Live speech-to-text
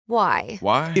Why?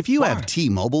 Why? If you have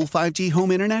T-Mobile 5G home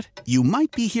internet, you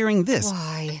might be hearing this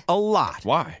Why? a lot.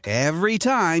 Why? Every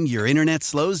time your internet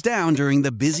slows down during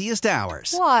the busiest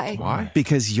hours. Why? Why?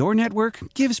 Because your network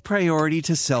gives priority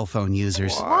to cell phone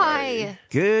users. Why?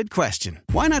 Good question.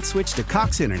 Why not switch to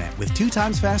Cox Internet with 2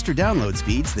 times faster download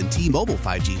speeds than T-Mobile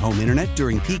 5G home internet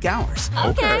during peak hours?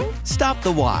 Okay. Stop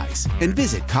the whys and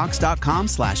visit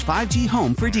cox.com/5G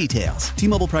home for details.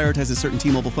 T-Mobile prioritizes certain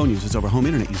T-Mobile phone users over home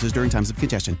internet users during times of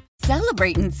congestion.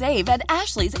 Celebrate and save at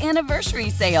Ashley's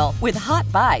Anniversary Sale. With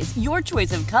Hot Buys, your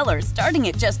choice of colors starting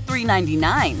at just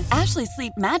 $3.99. Ashley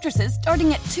Sleep mattresses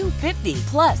starting at $2.50.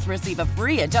 Plus, receive a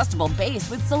free adjustable base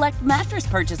with select mattress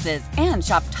purchases. And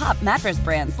shop top mattress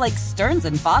brands like Stearns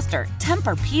 & Foster,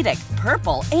 Tempur-Pedic,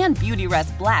 Purple, and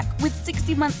Beautyrest Black with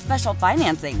 60-month special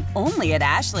financing. Only at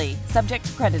Ashley. Subject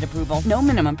to credit approval. No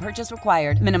minimum purchase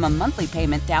required. Minimum monthly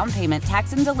payment, down payment,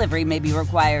 tax, and delivery may be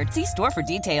required. See store for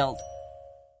details.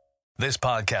 This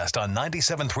podcast on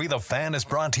 97.3 The Fan is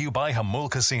brought to you by Jamul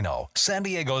Casino, San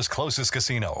Diego's closest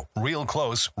casino. Real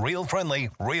close, real friendly,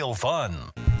 real fun.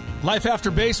 Life After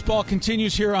Baseball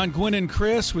continues here on Gwynn and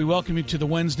Chris. We welcome you to the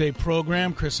Wednesday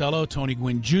program. Chris Ello, Tony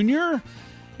Gwynn Jr.,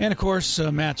 and, of course,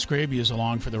 Matt Scraby is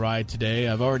along for the ride today.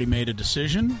 I've already made a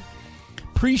decision.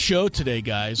 Pre-show today,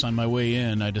 guys, on my way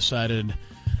in, I decided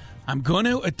I'm going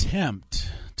to attempt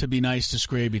to be nice to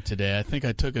Scraby today. I think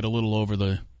I took it a little over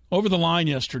the line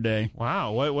yesterday.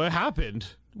 Wow, what happened?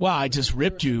 Well, I just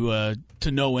ripped you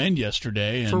to no end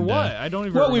yesterday. And, for what? I don't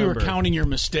even remember. We were counting your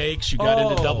mistakes. You got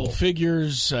into double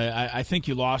figures. I think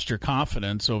you lost your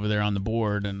confidence over there on the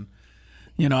board, and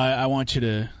you know I want you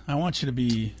to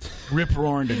be rip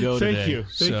roaring to go today.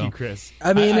 Thank you, Chris.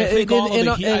 I mean, I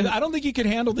don't think you could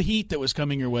handle the heat that was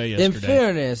coming your way yesterday. In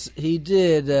fairness, he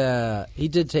did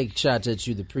take shots at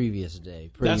you the previous day.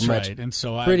 That's right, and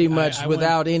so I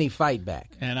without any fight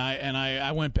back. And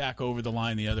I went back over the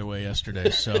line the other way yesterday.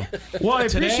 So well, I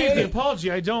appreciate the apology.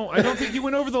 I don't think you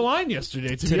went over the line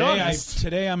yesterday. To be honest,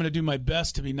 today I'm going to do my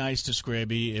best to be nice to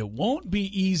Scraby. It won't be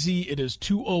easy. It is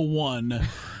 201.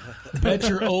 Bet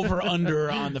your over-under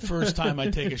on the first time I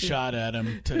take a shot at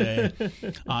him today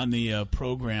on the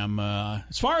program.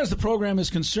 As far as the program is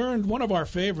concerned, one of our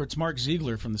favorites, Mark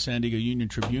Ziegler from the San Diego Union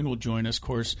Tribune, will join us. Of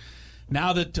course,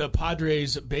 now that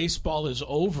Padres baseball is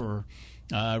over,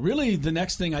 really the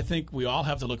next thing I think we all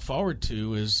have to look forward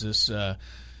to is this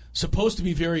supposed to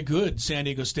be very good San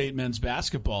Diego State men's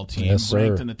basketball team, yes,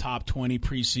 ranked in the top 20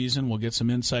 preseason. We'll get some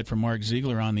insight from Mark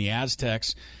Ziegler on the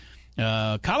Aztecs.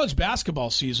 College basketball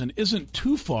season isn't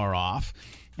too far off,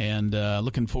 and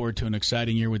looking forward to an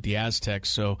exciting year with the Aztecs.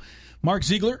 So Mark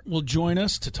Ziegler will join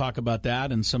us to talk about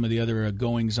that and some of the other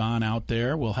goings-on out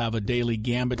there. We'll have a daily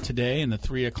gambit today in the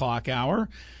 3 o'clock hour.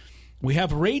 We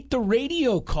have Rate the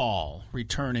Radio Call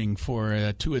returning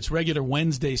to its regular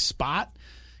Wednesday spot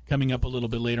coming up a little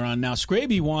bit later on. Now,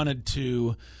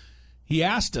 Scraby he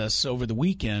asked us over the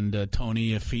weekend,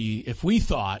 Tony, if we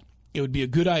thought it would be a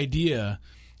good idea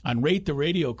on Rate the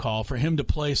Radio Call for him to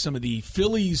play some of the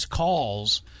Phillies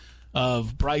calls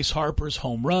of Bryce Harper's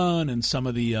home run and some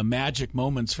of the magic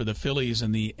moments for the Phillies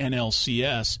and the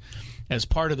NLCS as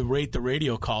part of the Rate the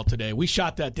Radio Call today. We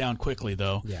shot that down quickly,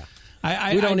 though. Yeah.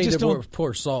 We don't need to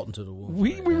pour salt into the wound.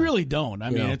 We really don't. I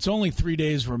mean, it's only 3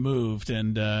 days removed,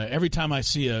 and every time I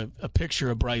see a picture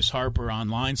of Bryce Harper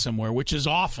online somewhere, which is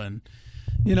often,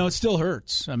 it still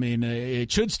hurts. I mean,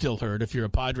 it should still hurt if you're a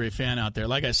Padre fan out there.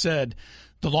 Like I said,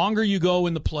 the longer you go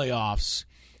in the playoffs,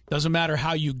 doesn't matter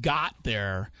how you got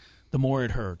there, the more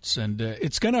it hurts. And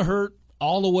it's going to hurt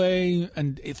all the way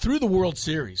and through the World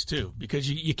Series, too, because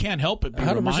you can't help but be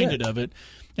 100%. Reminded of it.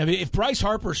 I mean, if Bryce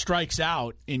Harper strikes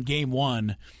out in Game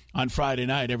 1 on Friday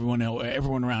night, everyone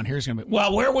around here is going to be,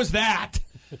 well, where was that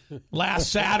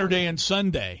last Saturday and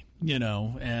Sunday?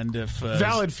 And if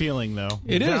valid feeling, though.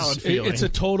 It valid is. Feeling. It's a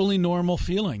totally normal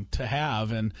feeling to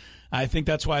have, and I think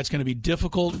that's why it's going to be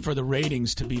difficult for the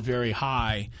ratings to be very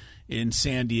high in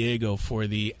San Diego for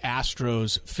the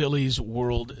Astros-Phillies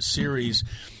World Series,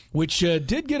 which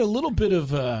did get a little bit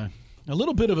of a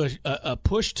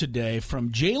push today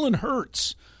from Jalen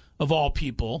Hurts, of all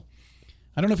people.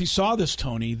 I don't know if you saw this,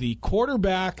 Tony. The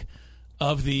quarterback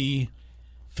of the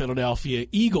Philadelphia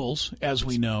Eagles, as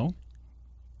we know,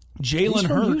 Jalen Hurts. He's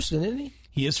from Houston, isn't he?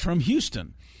 He is from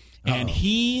Houston. And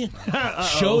he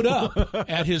showed up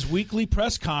at his weekly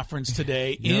press conference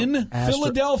today in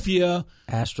Philadelphia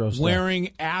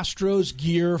wearing Astros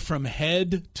gear from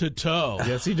head to toe.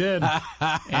 Yes, he did.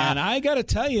 And I got to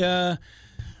tell you,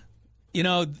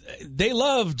 they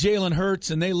love Jalen Hurts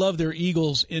and they love their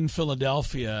Eagles in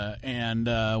Philadelphia. And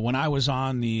when I was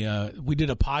on we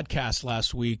did a podcast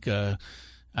last week,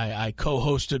 I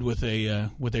co-hosted with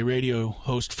a radio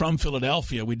host from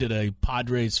Philadelphia. We did a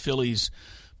Padres-Phillies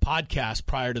podcast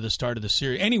prior to the start of the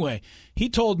series. Anyway, he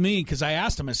told me, because I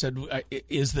asked him, I said,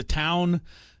 is the town,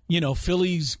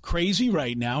 Phillies crazy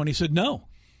right now? And he said, no.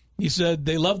 He said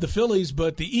they love the Phillies,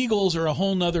 but the Eagles are a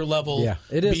whole nother level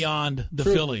beyond the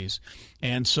Phillies.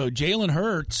 And so Jalen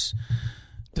Hurts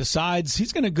decides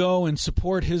he's going to go and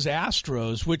support his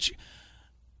Astros, which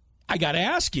I got to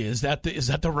ask you, is that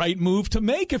the right move to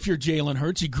make if you're Jalen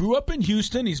Hurts? He grew up in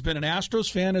Houston. He's been an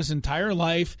Astros fan his entire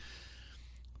life.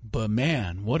 But,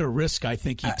 man, what a risk I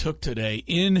think he took today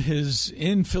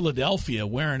in Philadelphia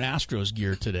wearing Astros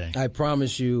gear today. I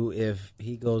promise you, if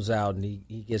he goes out and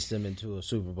he gets them into a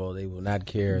Super Bowl, they will not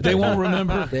care. They won't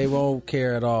remember. They won't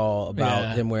care at all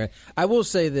about him wearing. I will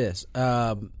say this.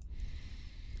 From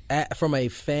a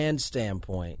fan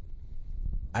standpoint,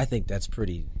 I think that's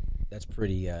pretty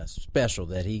special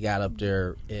that he got up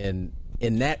there in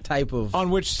that type of. On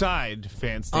which side,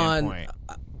 fan standpoint?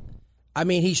 I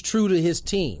mean, he's true to his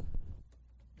team,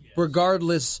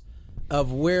 regardless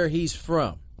of where he's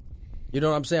from. You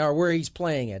know what I'm saying, or where he's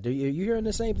playing at. Are you hearing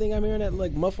the same thing I'm hearing? That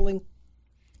like muffling.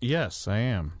 Yes, I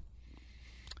am.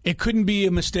 It couldn't be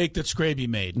a mistake that Scraby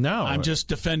made. No. I'm just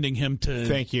defending him to...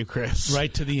 Thank you, Chris.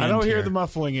 Right to the end I don't hear here. the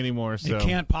muffling anymore. So. It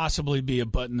can't possibly be a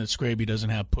button that Scraby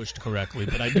doesn't have pushed correctly,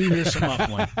 but I do hear some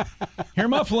muffling. Hear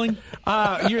muffling.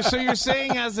 So you're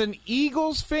saying as an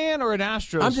Eagles fan or an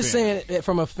Astros fan? I'm just saying it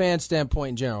from a fan standpoint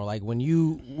in general. Like when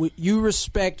you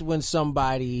respect when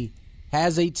somebody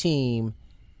has a team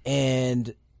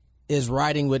and is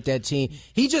riding with that team.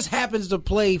 He just happens to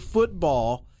play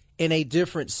football in a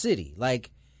different city. Like...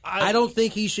 I don't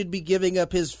think he should be giving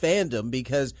up his fandom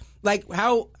because, like,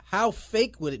 how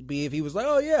fake would it be if he was like,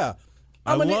 oh, yeah,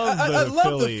 I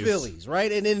love the Phillies,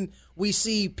 right? And then we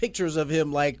see pictures of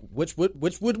him, like, which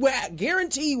would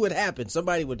guarantee would happen.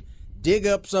 Somebody would dig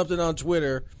up something on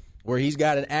Twitter where he's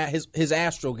got his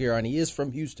Astro gear on. He is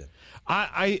from Houston.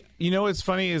 You know what's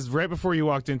funny is right before you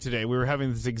walked in today, we were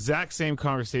having this exact same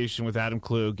conversation with Adam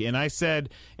Klug, and I said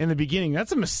in the beginning,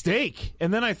 that's a mistake.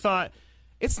 And then I thought,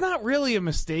 it's not really a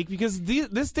mistake because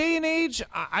this day and age,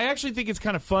 I actually think it's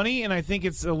kind of funny, and I think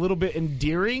it's a little bit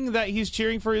endearing that he's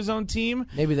cheering for his own team.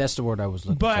 Maybe that's the word I was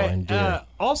looking for. But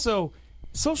also,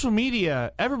 social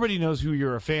media, everybody knows who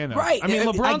you're a fan of. Right. I mean,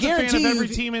 LeBron's a fan of every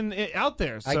team out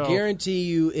there. So. I guarantee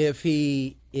you if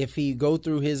he go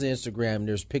through his Instagram,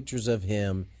 there's pictures of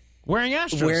him wearing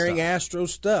Astro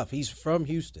stuff. He's from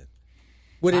Houston.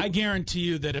 I guarantee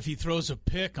you that if he throws a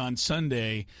pick on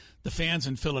Sunday, the fans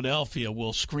in Philadelphia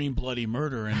will scream bloody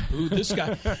murder and boo this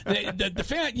guy. The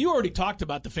fan. You already talked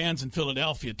about the fans in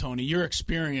Philadelphia, Tony. Your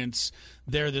experience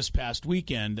there this past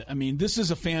weekend. I mean, this is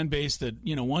a fan base that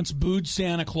once booed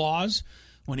Santa Claus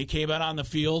when he came out on the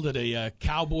field at a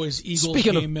Cowboys-Eagles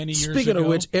game many years ago. Speaking of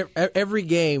which, every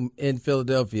game in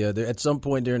Philadelphia, at some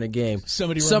point during the game,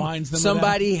 somebody reminds them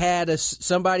somebody had a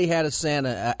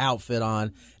Santa outfit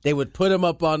on. They would put him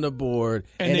up on the board,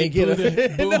 and they get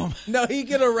he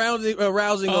get a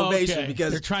rousing ovation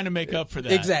because they're trying to make up for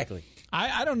that. Exactly.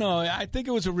 I don't know. I think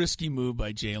it was a risky move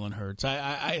by Jalen Hurts.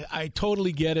 I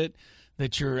totally get it.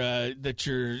 That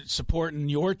you're supporting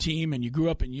your team and you grew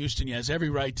up in Houston. He has every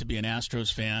right to be an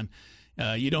Astros fan.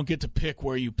 You don't get to pick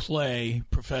where you play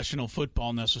professional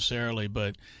football necessarily,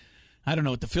 but I don't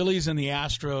know, with the Phillies and the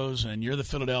Astros and you're the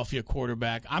Philadelphia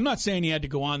quarterback, I'm not saying he had to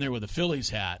go on there with a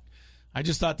Phillies hat. I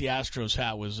just thought the Astros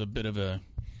hat was a bit of a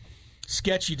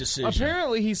sketchy decision.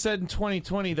 Apparently, he said in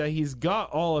 2020 that he's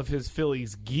got all of his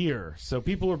Phillies gear. So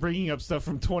people were bringing up stuff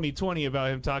from 2020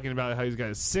 about him talking about how he's got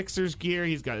his Sixers gear,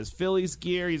 he's got his Phillies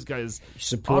gear, he's got his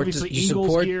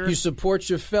Eagles gear. You support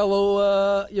your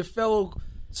fellow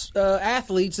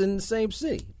athletes in the same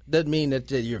city. Doesn't mean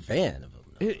that you're a fan of them.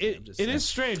 It is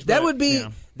strange. That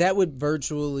would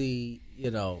virtually,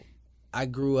 I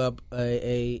grew up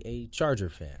a Charger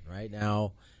fan. Right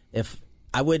now, if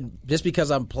I wouldn't, just because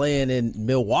I'm playing in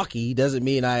Milwaukee doesn't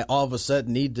mean I all of a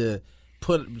sudden need to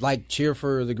cheer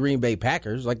for the Green Bay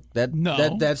Packers. Like that.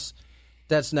 No,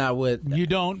 that's not what you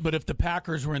don't. But if the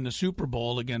Packers were in the Super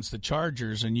Bowl against the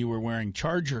Chargers and you were wearing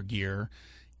Charger gear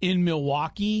in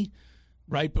Milwaukee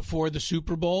right before the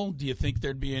Super Bowl, do you think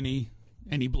there'd be any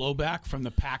blowback from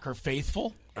the Packer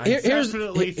faithful? Here's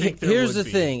the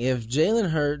thing: if Jalen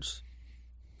Hurts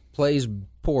plays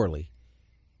poorly,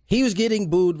 he was getting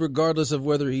booed regardless of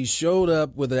whether he showed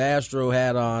up with an Astro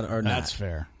hat on or not. That's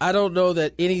fair. I don't know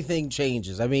that anything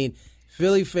changes. I mean,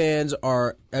 Philly fans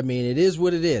it is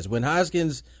what it is. When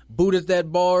Hoskins booted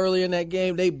that ball early in that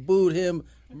game, they booed him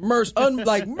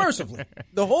mercifully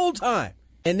the whole time.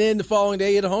 And then the following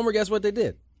day at a homer, guess what they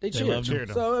did? They cheered. Him.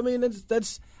 So, I mean,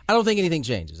 I don't think anything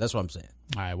changes. That's what I'm saying.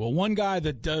 All right. Well, one guy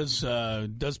that does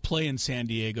play in San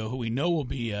Diego, who we know will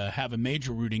be have a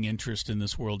major rooting interest in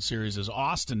this World Series, is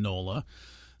Austin Nola.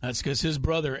 That's because his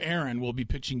brother Aaron will be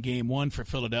pitching Game 1 for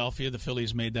Philadelphia. The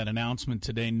Phillies made that announcement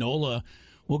today. Nola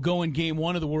will go in Game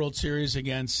 1 of the World Series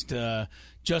against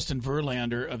Justin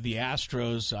Verlander of the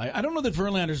Astros. I don't know that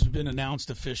Verlander's been announced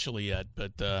officially yet,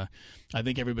 but I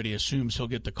think everybody assumes he'll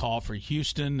get the call for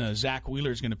Houston. Zach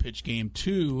Wheeler's going to pitch Game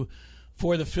 2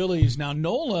 for the Phillies. Now,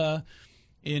 Nola,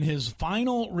 in his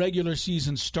final regular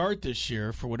season start this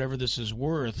year, for whatever this is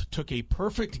worth, took a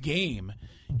perfect game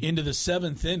into the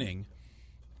 7th inning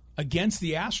against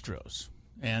the Astros.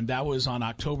 And that was on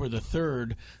October the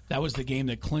 3rd. That was the game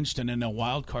that clinched an NL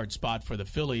wildcard spot for the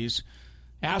Phillies.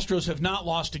 Astros have not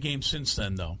lost a game since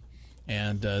then, though.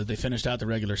 And they finished out the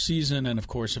regular season and, of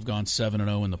course, have gone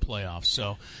 7-0 in the playoffs.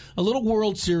 So a little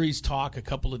World Series talk a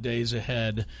couple of days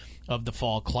ahead of the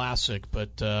Fall Classic.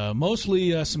 But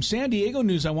mostly some San Diego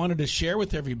news I wanted to share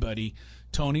with everybody.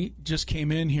 Tony just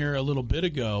came in here a little bit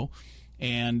ago,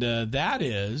 and that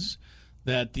is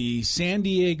that the San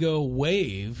Diego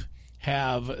Wave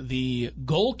have the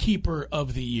goalkeeper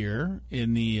of the year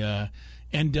in the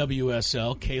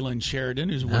NWSL, Kaylin Sheridan,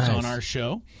 who was on our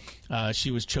show.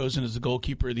 She was chosen as the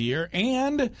goalkeeper of the year.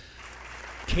 And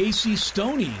Casey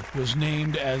Stoney was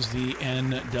named as the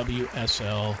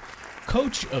NWSL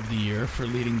coach of the year for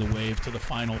leading the Wave to the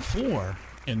Final Four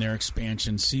in their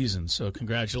expansion season. So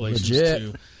congratulations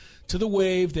to the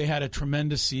Wave. They had a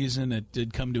tremendous season. It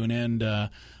did come to an end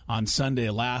on Sunday.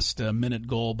 A last-minute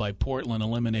goal by Portland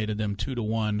eliminated them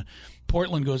 2-1.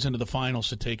 Portland goes into the finals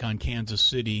to take on Kansas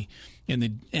City in the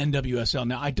NWSL.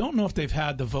 Now, I don't know if they've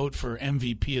had the vote for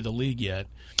MVP of the league yet.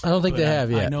 I don't think they have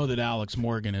yet. I know that Alex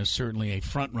Morgan is certainly a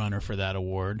front-runner for that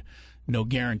award. No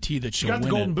guarantee that she'll win it. She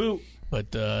got the Golden Boot.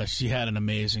 But she had an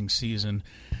amazing season,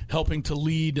 helping to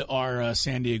lead our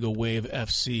San Diego Wave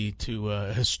FC to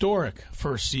a historic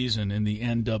first season in the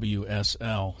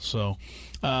NWSL. So,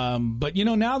 but,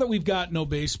 now that we've got no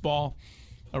baseball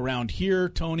around here,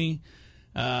 Tony,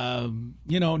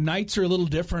 nights are a little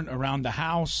different around the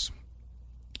house.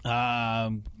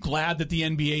 Glad that the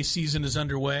NBA season is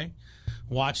underway.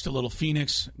 Watched a little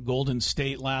Phoenix Golden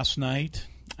State last night,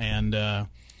 and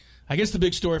I guess the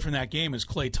big story from that game is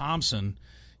Klay Thompson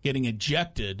getting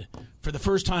ejected for the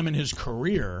first time in his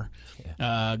career.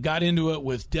 Got into it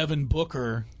with Devin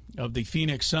Booker of the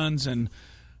Phoenix Suns, and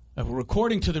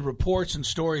according to the reports and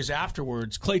stories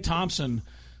afterwards, Klay Thompson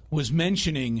was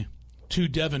mentioning to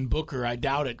Devin Booker, I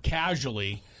doubt it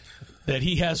casually, that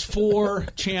he has 4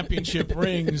 championship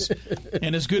rings,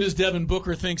 and as good as Devin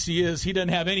Booker thinks he is, he doesn't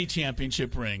have any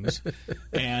championship rings.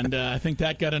 And I think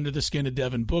that got under the skin of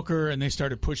Devin Booker, and they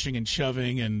started pushing and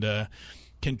shoving and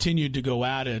continued to go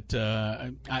at it.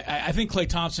 I think Klay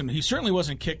Thompson, he certainly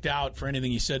wasn't kicked out for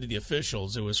anything he said to the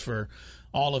officials. It was for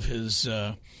all of his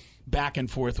back and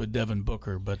forth with Devin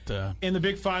Booker. But in the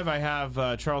Big Five, I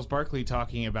have Charles Barkley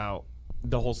talking about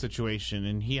the whole situation,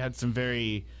 and he had some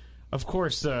very, of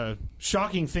course,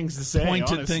 shocking things to say.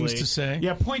 Pointed honestly. things to say.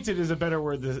 Yeah, pointed is a better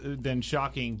word than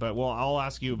shocking. But I'll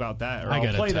ask you about that, or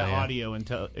I'll play that audio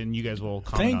and you guys will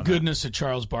comment. Thank goodness that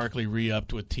Charles Barkley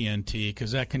re-upped with TNT,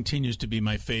 because that continues to be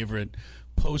my favorite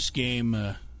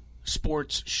post-game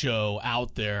sports show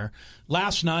out there.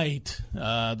 Last night,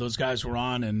 those guys were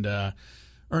on, and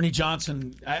Ernie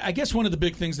Johnson, I guess one of the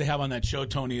big things they have on that show,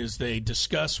 Tony, is they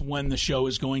discuss when the show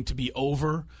is going to be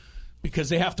over, because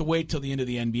they have to wait till the end of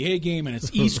the NBA game, and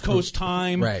it's East Coast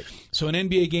time. Right. So an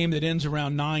NBA game that ends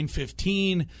around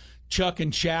 9:15, Chuck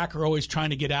and Shaq are always trying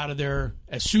to get out of there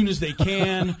as soon as they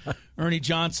can. Ernie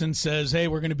Johnson says, hey,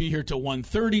 we're going to be here till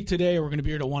 1:30 today, or we're going to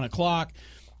be here till 1 o'clock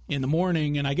in the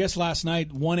morning. And I guess last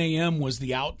night, 1 a.m. was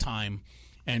the out time.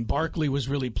 And Barkley was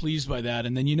really pleased by that.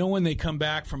 And then, when they come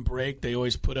back from break, they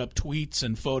always put up tweets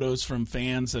and photos from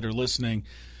fans that are listening.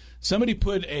 Somebody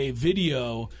put a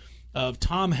video of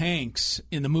Tom Hanks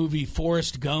in the movie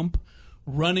Forrest Gump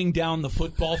running down the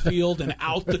football field and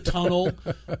out the tunnel,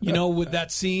 with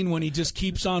that scene when he just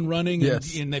keeps on running,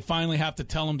 and they finally have to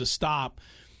tell him to stop.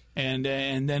 And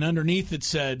then underneath it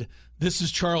said, this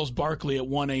is Charles Barkley at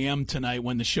 1 a.m. tonight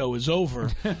when the show is over.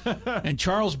 And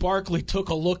Charles Barkley took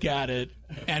a look at it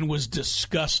and was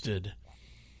disgusted.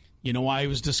 You know why he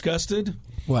was disgusted?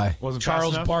 Why?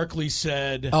 Charles Barkley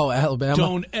said, Alabama.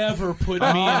 Don't ever put me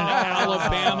in an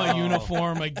Alabama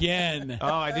uniform again. Oh,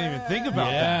 I didn't even think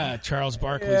about that. Yeah, Charles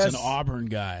Barkley's an Auburn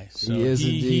guy. So he is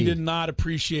indeed. He did not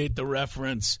appreciate the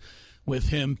reference with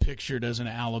him pictured as an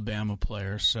Alabama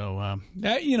player. So,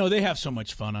 they have so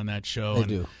much fun on that show. They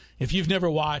do. If you've never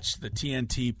watched the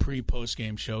TNT pre-post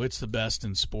game show, it's the best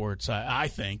in sports, I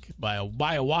think, by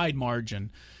a wide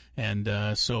margin. And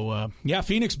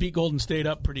Phoenix beat Golden State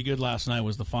up pretty good last night.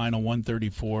 Was the final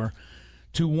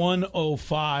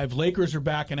 134-105. Lakers are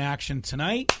back in action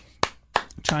tonight.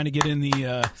 Trying to get in the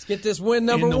let's get this win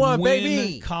number one,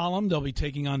 baby. Column. They'll be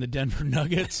taking on the Denver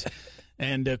Nuggets.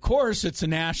 And, of course, it's a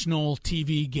national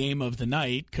TV game of the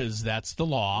night because that's the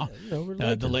law.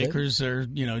 The Lakers are,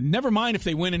 never mind if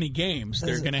they win any games.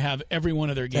 They're going to have every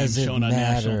one of their games shown on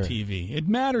national TV. It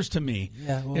matters to me.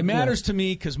 It matters to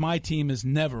me because my team is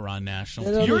never on national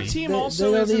TV. Your team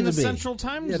also is in the Central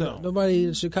Time Zone. Nobody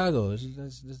in Chicago.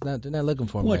 They're not looking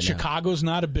for them right Chicago's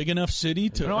not a big enough city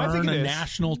to earn a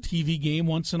national TV game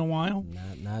once in a while?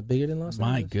 Not bigger than Los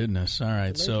Angeles. My goodness. All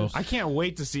right. So I can't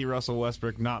wait to see Russell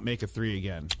Westbrook not make a three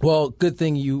again. Well, good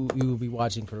thing you will be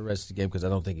watching for the rest of the game because I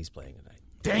don't think he's playing tonight.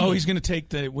 He's going to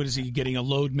take what is he getting, a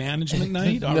load management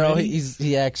night already? No,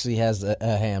 he actually has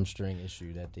a hamstring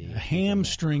issue.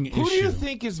 Hamstring issue. Who do you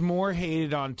think is more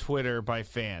hated on Twitter by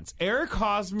fans, Eric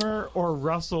Hosmer or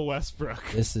Russell Westbrook?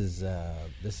 This is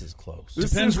close.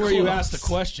 Depends where you ask the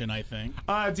question, I think.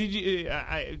 Did you?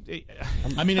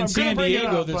 in San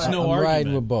Diego, there's no argument. I'm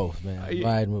riding with both, man.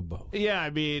 Riding with both. Yeah,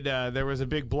 there was a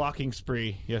big blocking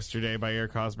spree yesterday by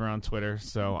Eric Hosmer on Twitter,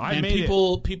 so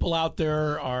people out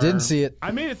there didn't see it.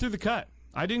 I made it through the cut.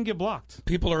 I didn't get blocked.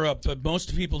 People are up.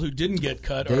 Most people who didn't get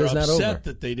cut are upset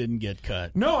that they didn't get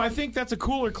cut. No, I think that's a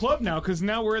cooler club now because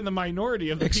now we're in the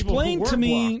minority of the people who were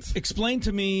blocked. Explain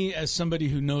to me, as somebody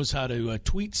who knows how to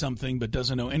tweet something but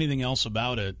doesn't know anything else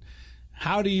about it,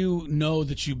 how do you know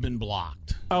that you've been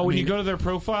blocked? When you go to their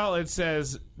profile, it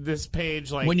says this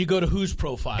page. Like when you go to whose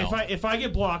profile? If I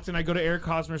get blocked and I go to Eric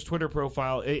Hosmer's Twitter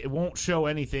profile, it won't show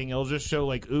anything. It'll just show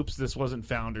like, "Oops, this wasn't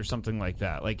found" or something like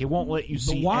that. Like it won't let you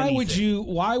see. But anything.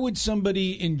 Why would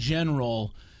somebody in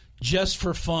general, just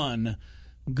for fun,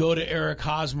 go to Eric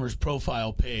Hosmer's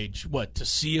profile page? What, to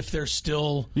see if they're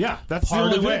still that's part the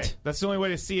only of way. it? That's the only way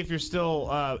to see if you're still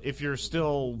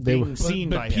being seen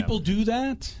by him. But people do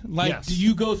that. Yes. Do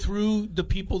you go through the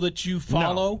people that you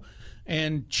follow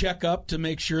and check up to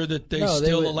make sure that they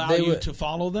allow you to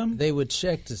follow them? They would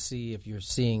check to see if you're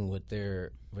seeing what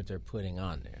they're putting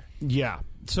on there. Yeah.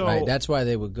 So that's why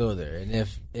they would go there. And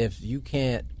if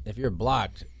you're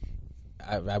blocked,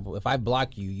 if I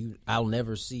block you, I'll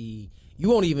never see. You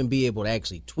won't even be able to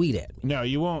actually tweet at me. No,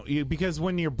 you won't. Because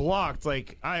when you're blocked,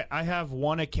 like I have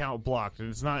one account blocked, and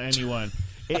it's not anyone.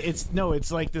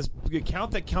 It's like this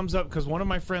account that comes up because one of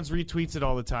my friends retweets it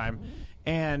all the time,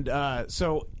 and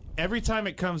so every time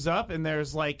it comes up and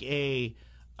there's like a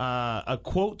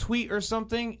quote tweet or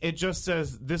something, it just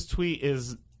says this tweet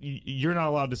is you're not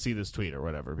allowed to see this tweet or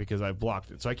whatever because I've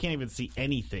blocked it, so I can't even see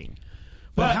anything.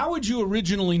 But how would you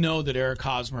originally know that Eric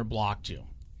Hosmer blocked you?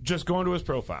 Just going to his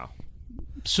profile.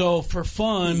 So for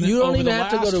fun, you don't even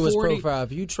have to go to his profile.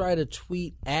 If you try to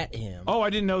tweet at him, I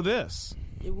didn't know this.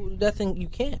 Nothing. You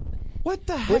can't. What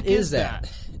the heck what is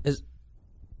that?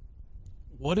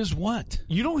 What is what?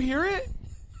 You don't hear it?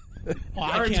 Well,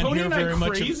 I can't hear very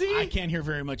much. I can't hear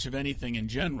very much of anything in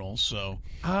general. So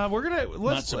we're gonna.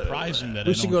 Not surprising that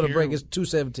we should go to break. It's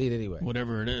 2:17 anyway.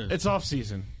 Whatever it is, it's off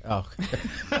season. Oh.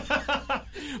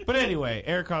 But anyway,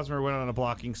 Eric Hosmer went on a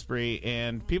blocking spree,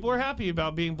 and people are happy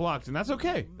about being blocked, and that's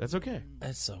okay. That's okay.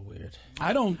 That's so weird.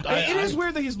 It is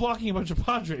weird that he's blocking a bunch of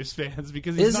Padres fans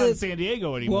because he's not in San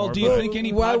Diego anymore. Well, do you think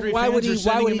any Padres fans are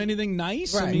sending him anything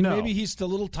nice? Right. I mean, maybe he's a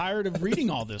little tired of reading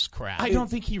all this crap. I don't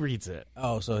think he reads it.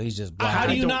 Oh, so he's just blocking. How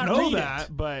do you not read that?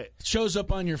 It? But it shows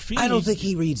up on your feed. I don't think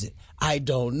he reads it. I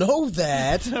don't know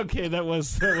that. Okay, that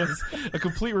was a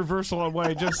complete reversal on what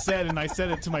I just said, and I said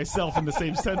it to myself in the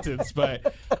same sentence.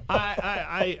 But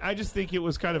I just think it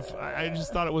was I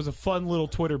just thought it was a fun little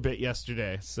Twitter bit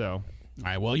yesterday. So, all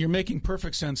right. Well, you're making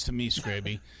perfect sense to me,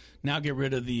 Scraby. Now get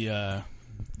rid of the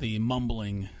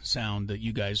mumbling sound that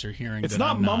you guys are hearing. It's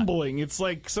not mumbling. It's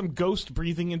like some ghost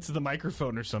breathing into the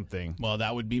microphone or something. Well,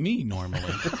 that would be me normally.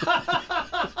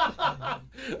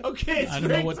 Okay, it's I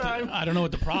don't know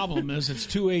what the problem is. It's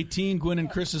 2:18. Gwen and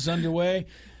Chris is underway.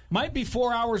 Might be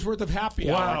 4 hours worth of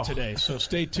happy hour today, so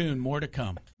stay tuned. More to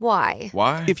come. Why?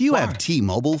 If you have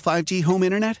T-Mobile 5G home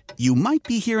internet, you might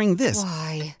be hearing this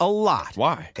a lot.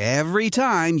 Why? Every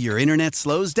time your internet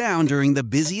slows down during the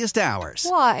busiest hours.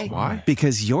 Why?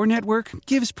 Because your network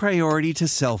gives priority to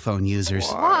cell phone users.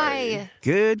 Why?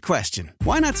 Good question.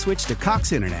 Why not switch to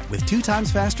Cox Internet with 2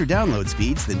 times faster download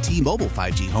speeds than T-Mobile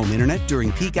 5G home internet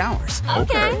during peak hours?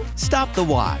 Okay. Stop the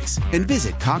whys and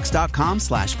visit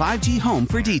cox.com/5G home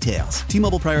for details. details.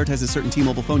 T-Mobile prioritizes certain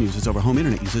T-Mobile phone users over home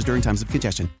internet users during times of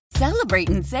congestion. Celebrate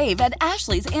and save at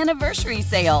Ashley's Anniversary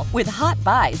Sale. With Hot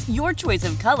Buys, your choice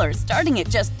of colors starting at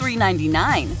just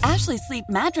 $3.99. Ashley Sleep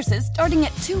mattresses starting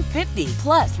at $2.50.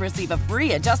 Plus, receive a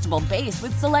free adjustable base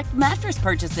with select mattress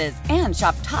purchases. And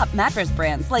shop top mattress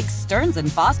brands like Stearns &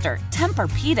 Foster,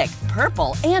 Tempur-Pedic,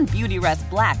 Purple, and Beautyrest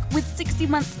Black with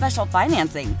 60-month special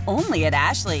financing. Only at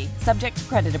Ashley. Subject to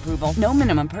credit approval. No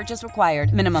minimum purchase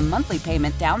required. Minimum monthly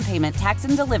payment, down payment, tax,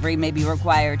 and delivery may be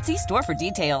required. See store for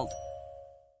details.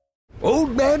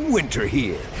 Old Man Winter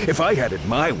here. If I had it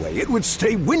my way, it would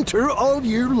stay winter all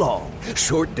year long.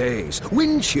 Short days,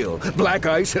 wind chill, black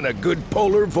ice, and a good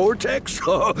polar vortex.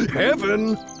 Oh,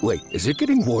 heaven! Wait, is it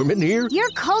getting warm in here? Your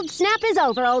cold snap is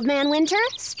over, Old Man Winter.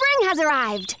 Spring has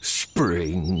arrived.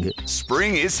 Spring.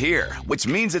 Spring is here, which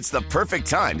means it's the perfect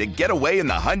time to get away in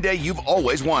the Hyundai you've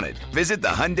always wanted. Visit the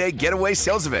Hyundai Getaway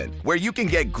Sales Event, where you can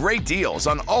get great deals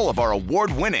on all of our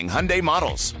award-winning Hyundai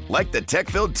models, like the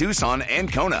tech-filled Tucson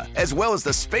and Kona, as well as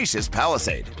the spacious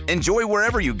Palisade. Enjoy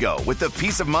wherever you go with the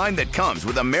peace of mind that comes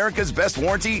with America's best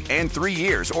warranty and 3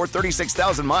 years or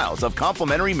 36,000 miles of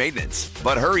complimentary maintenance.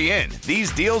 But hurry in,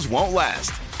 these deals won't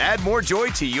last. Add more joy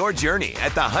to your journey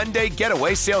at the Hyundai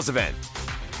Getaway Sales Event.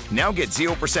 Now get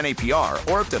 0% APR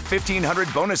or up to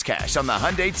 $1,500 bonus cash on the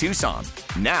Hyundai Tucson.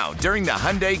 Now, during the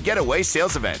Hyundai Getaway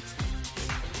Sales Event.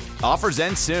 Offers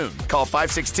end soon. Call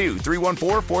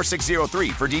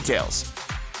 562-314-4603 for details.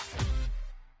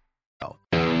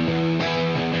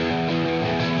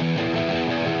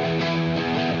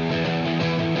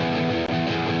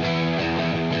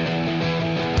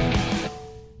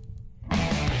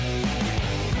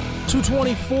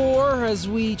 2:24 as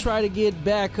we try to get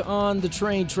back on the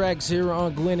train tracks here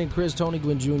on Glenn and Chris, Tony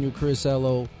Gwynn Jr., Chris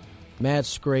Ello, Matt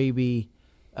Scraby.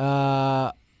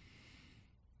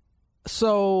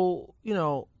 So,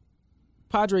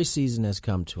 Padres season has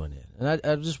come to an end. And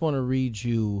I just want to read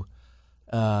you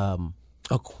a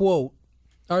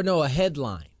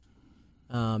headline.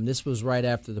 This was right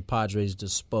after the Padres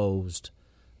disposed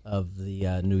of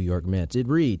the New York Mets. It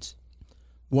reads,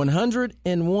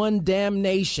 101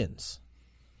 damnations.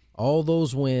 All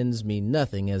those wins mean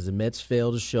nothing as the Mets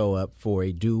fail to show up for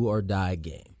a do-or-die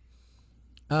game.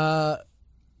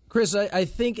 Chris, I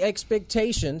think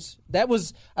expectations, that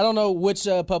was, I don't know which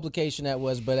publication that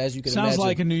was, but as you can imagine. Sounds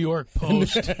like a New York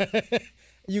Post.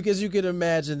 You can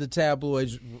imagine the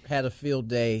tabloids had a field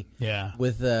day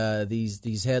with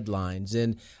these headlines.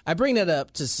 And I bring that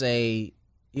up to say,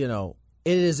 it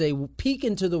is a peek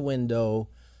into the window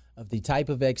of the type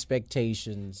of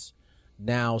expectations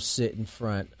now sit in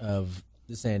front of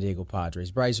the San Diego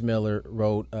Padres. Bryce Miller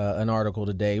wrote an article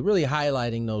today really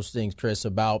highlighting those things, Chris,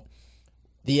 about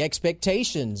the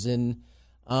expectations and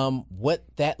what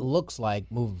that looks like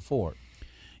moving forward.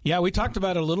 Yeah, we talked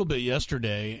about it a little bit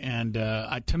yesterday, and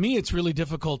to me it's really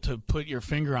difficult to put your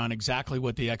finger on exactly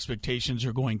what the expectations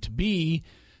are going to be.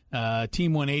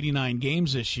 Team won 89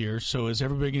 games this year, so is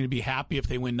everybody going to be happy if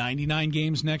they win 99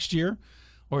 games next year?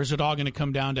 Or is it all going to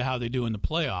come down to how they do in the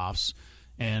playoffs?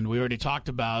 And we already talked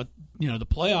about, the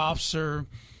playoffs are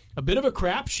a bit of a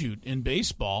crapshoot in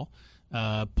baseball.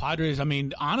 Padres,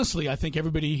 honestly, I think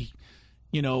everybody,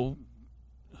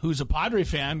 who's a Padre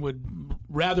fan would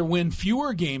rather win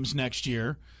fewer games next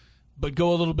year, but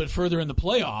go a little bit further in the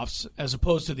playoffs as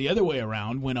opposed to the other way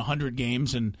around, win 100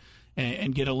 games and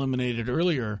get eliminated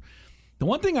earlier. The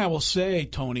one thing I will say,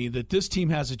 Tony, that this team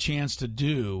has a chance to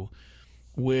do,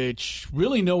 which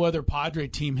really no other Padre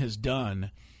team has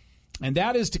done, and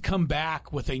that is to come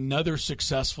back with another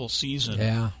successful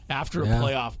season after a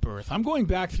playoff berth. I'm going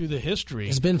back through the history.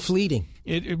 It's been fleeting.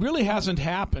 It really hasn't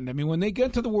happened. When they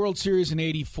get to the World Series in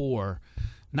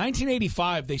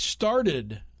 1985, they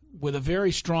started with a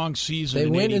very strong season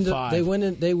in 85. They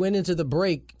went into the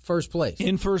break first place.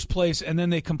 In first place, and then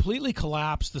they completely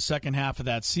collapsed the second half of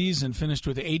that season, finished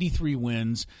with 83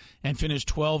 wins, and finished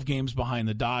 12 games behind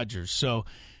the Dodgers. So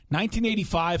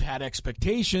 1985 had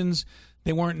expectations.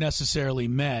 They weren't necessarily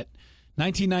met.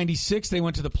 1996, they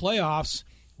went to the playoffs.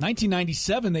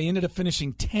 1997, they ended up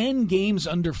finishing 10 games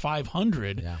under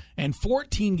 500 and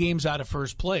 14 games out of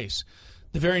first place.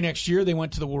 The very next year, they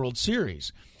went to the World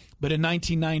Series. But in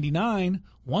 1999,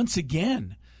 once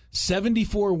again,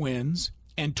 74 wins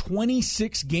and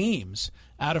 26 games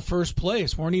out of first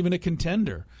place. Weren't even a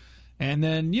contender. And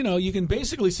then, you can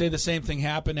basically say the same thing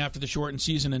happened after the shortened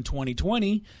season in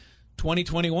 2020.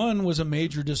 2021 was a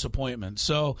major disappointment.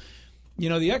 So,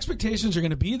 the expectations are going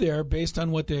to be there based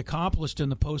on what they accomplished in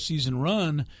the postseason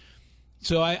run.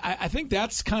 So I think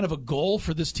that's kind of a goal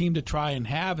for this team to try and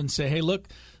have and say, hey, look,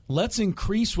 let's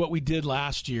increase what we did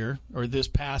last year or this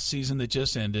past season that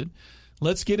just ended.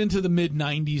 let's get into the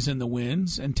mid-90s in the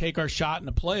wins and take our shot in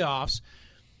the playoffs.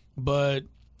 But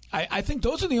I think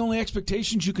those are the only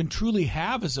expectations you can truly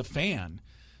have as a fan,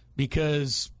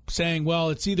 because saying, well,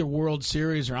 it's either World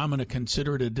Series or I'm going to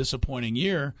consider it a disappointing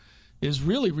year is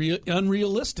really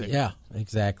unrealistic. Yeah,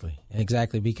 exactly.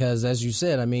 Because as you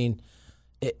said, I mean,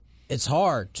 it's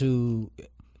hard to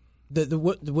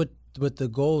what the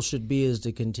goal should be is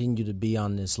to continue to be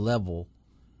on this level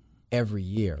every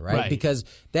year, right? Because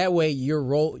that way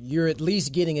you're at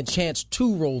least getting a chance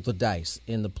to roll the dice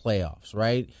in the playoffs,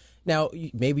 right? Now,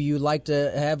 maybe you'd like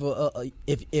to have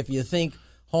if you think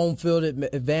home field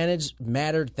advantage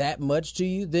mattered that much to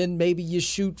you, then maybe you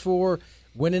shoot for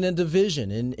winning a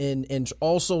division and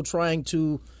also trying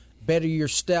to better your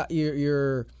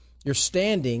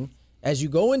standing as you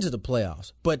go into the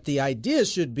playoffs. But the idea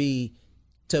should be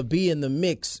to be in the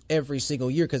mix every single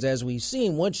year, because as we've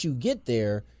seen, once you get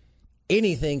there,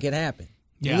 anything can happen.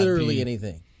 Yeah, literally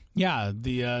anything. Yeah,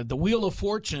 the wheel of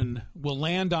fortune will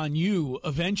land on you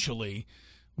eventually,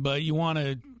 but you want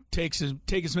to take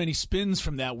as many spins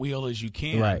from that wheel as you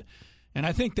can. Right. And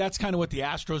I think that's kind of what the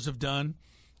Astros have done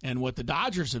and what the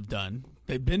Dodgers have done.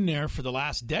 They've been there for the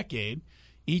last decade.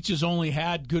 Each has only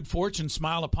had good fortune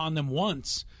smile upon them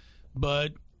once,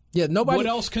 but what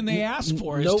else can they ask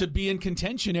for is to be in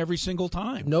contention every single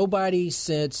time. Nobody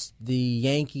since the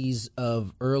Yankees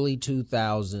of early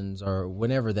 2000s or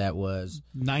whenever that was.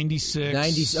 96,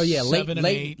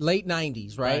 90s, late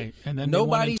 90s, right? And then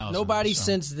nobody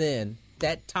since then,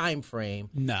 that time frame,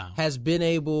 has been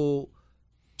able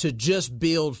to just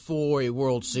build for a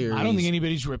World Series. I don't think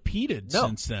anybody's repeated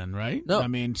since then, right? No. I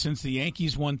mean, since the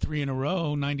Yankees won 3 in a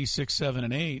row, 96, 7,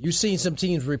 and 8. You've seen some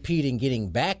teams repeating, getting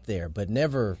back there, but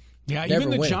never. Yeah, even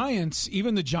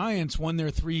the Giants won their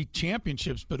 3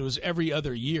 championships, but it was every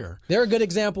other year. They're a good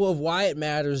example of why it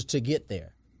matters to get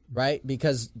there, right?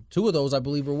 Because 2 of those, I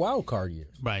believe, were wild card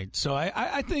years. Right. So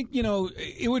I think,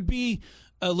 it would be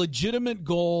a legitimate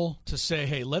goal to say,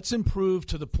 hey, let's improve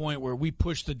to the point where we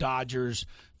push the Dodgers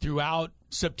throughout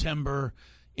September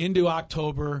into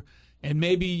October and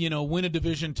maybe, win a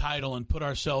division title and put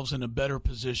ourselves in a better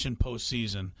position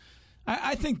postseason.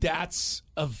 I think that's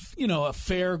a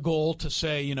fair goal to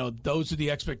say, those are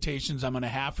the expectations I'm going to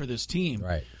have for this team.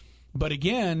 Right. But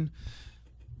again,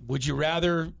 would you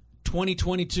rather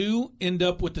 2022 end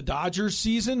up with the Dodgers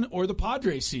season or the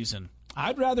Padres season?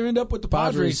 I'd rather end up with the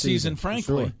Padres season,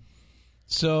 frankly. Sure.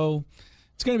 So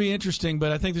it's going to be interesting,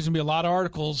 but I think there's going to be a lot of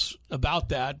articles about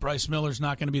that. Bryce Miller's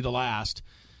not going to be the last,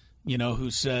 who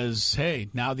says, hey,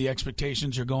 now the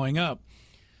expectations are going up.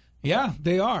 Yeah,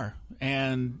 they are.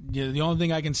 And the only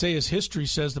thing I can say is history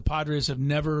says the Padres have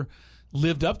never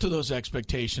lived up to those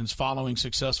expectations following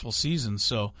successful seasons.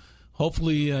 So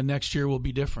hopefully next year will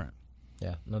be different.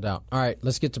 Yeah, no doubt. All right,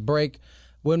 let's get to break.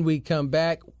 When we come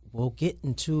back, we'll get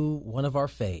into one of our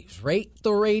faves. Rate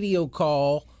the radio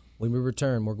call. When we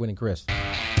return, more Gwynn and Chris.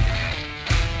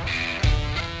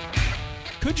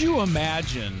 Could you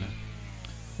imagine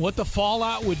what the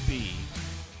fallout would be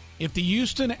if the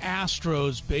Houston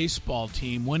Astros baseball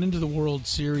team went into the World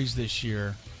Series this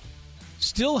year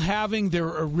still having their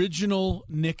original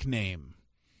nickname?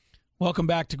 Welcome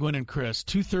back to Gwynn and Chris.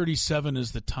 2:37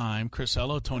 is the time. Chris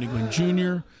Ello, Tony Gwynn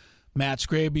Jr., Matt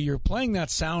Scraby. You're playing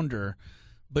that sounder,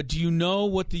 but do you know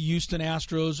what the Houston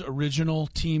Astros original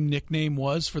team nickname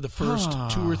was for the first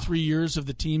 2 or 3 years of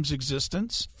the team's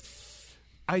existence?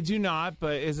 I do not,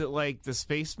 but is it like the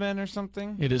Spacemen or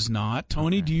something? It is not.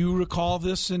 Tony, Do you recall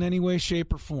this in any way,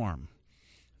 shape, or form?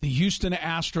 The Houston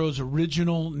Astros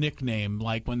original nickname,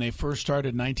 like when they first started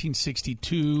in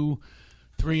 1962,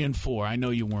 3 and 4. I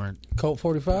know you weren't. Colt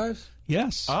 45s?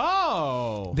 Yes.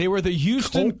 Oh. They were the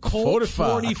Houston Colt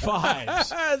 45s.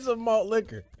 That's a malt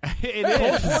liquor.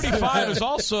 Colt 45 is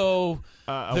also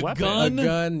the gun. A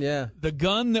gun, yeah. The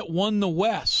gun that won the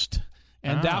West.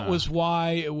 And that was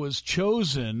why it was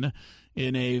chosen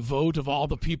in a vote of all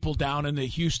the people down in the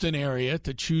Houston area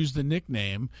to choose the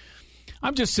nickname.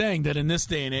 I'm just saying that in this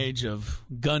day and age of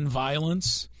gun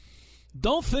violence,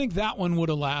 don't think that one would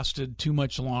have lasted too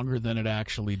much longer than it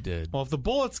actually did. Well, if the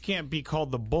bullets can't be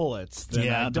called the bullets, then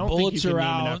I don't the bullets think you can are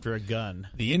name out. it after a gun.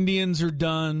 The Indians are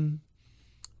done.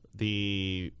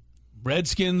 The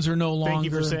Redskins are no longer. Thank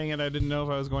you for saying it. I didn't know if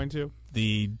I was going to.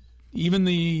 Even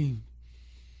the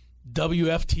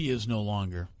WFT is no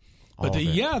longer. But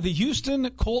the Houston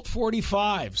Colt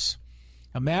 45s.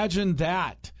 Imagine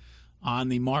that on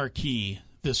the marquee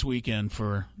this weekend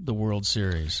for the World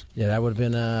Series. Yeah, that would have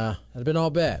been all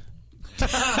bad.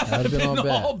 That would have been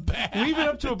all bad. Leave it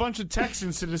up to a bunch of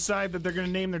Texans to decide that they're going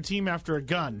to name their team after a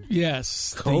gun.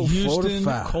 Yes, Colt the Houston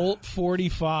 45. Colt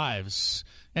 45s.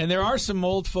 And there are some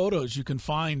old photos you can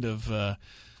find of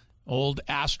old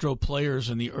Astro players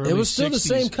in the early 60s. It was still 60s. The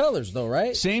same colors, though,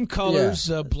 right? Same colors.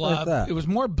 Yeah, like it was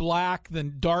more black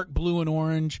than dark blue and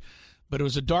orange, but it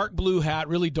was a dark blue hat,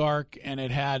 really dark, and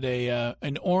it had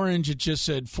an orange. It just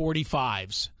said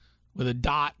 45s with a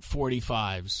dot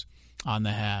 45s on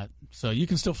the hat. So you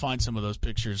can still find some of those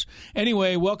pictures.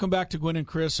 Anyway, welcome back to Gwynn and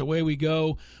Chris. Away we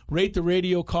go. Rate the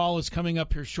Radio call is coming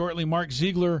up here shortly. Mark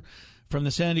Ziegler from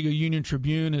the San Diego Union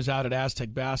Tribune is out at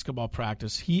Aztec basketball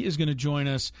practice. He is going to join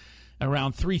us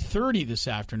around 3:30 this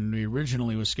afternoon. He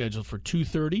originally was scheduled for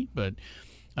 2:30, but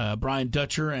Brian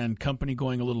Dutcher and company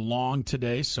going a little long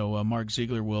today, so Mark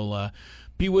Ziegler will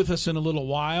be with us in a little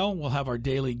while. We'll have our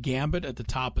daily gambit at the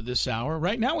top of this hour.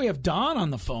 Right now we have Don on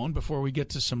the phone before we get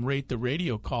to some Rate the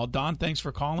Radio call. Don, thanks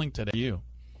for calling today. You.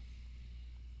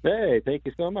 Hey, thank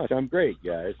you so much. I'm great,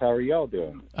 guys. How are y'all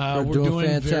doing? We're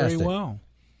doing very well.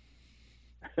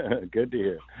 Good to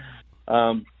hear.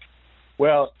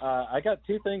 I got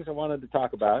two things I wanted to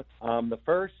talk about. The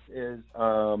first is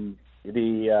when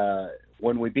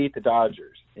we beat the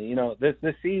Dodgers. And,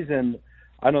 this season,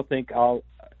 I don't think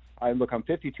I'm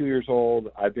 52 years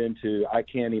old. I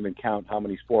can't even count how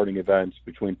many sporting events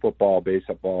between football,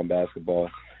 baseball, and basketball.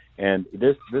 And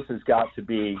this has got to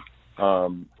be,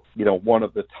 one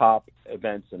of the top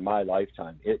events in my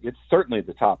lifetime. It's certainly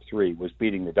the top three was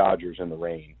beating the Dodgers in the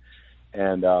rain.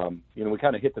 And, we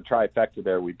kind of hit the trifecta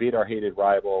there. We beat our hated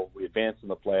rival, we advanced in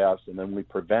the playoffs, and then we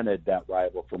prevented that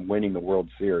rival from winning the World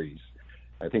Series.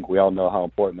 I think we all know how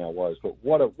important that was. But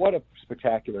what a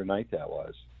spectacular night that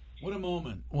was. What a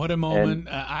moment. What a moment.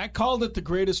 I called it the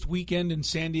greatest weekend in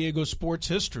San Diego sports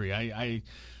history.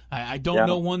 I don't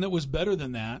know one that was better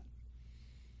than that.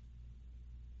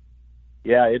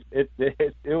 Yeah, it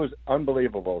was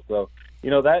unbelievable. So,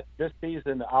 that this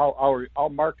season, I'll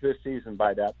mark this season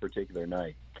by that particular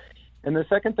night. And the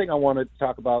second thing I wanted to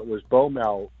talk about was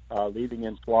Bomel leaving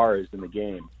in Suarez in the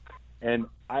game. And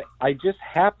I just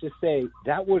have to say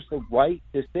that was the right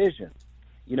decision.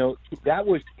 That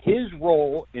was his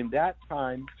role in that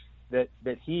time that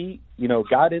he,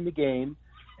 got in the game.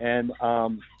 And,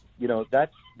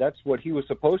 that's what he was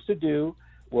supposed to do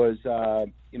was,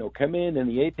 come in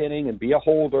the eighth inning and be a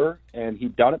holder. And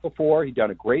he'd done it before. He'd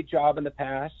done a great job in the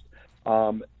past.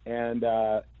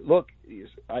 Look,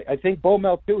 I think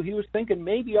Bomel, too, he was thinking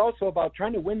maybe also about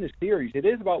trying to win the series. It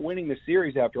is about winning the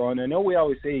series after all. And I know we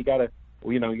always say you got to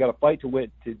fight to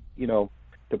win,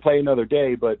 to play another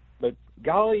day. But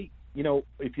golly,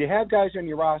 if you have guys on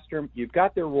your roster, you've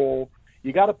got their role.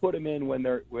 You got to put them in when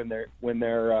their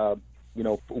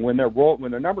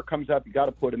number comes up. You got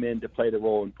to put them in to play the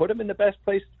role and put them in the best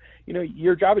place.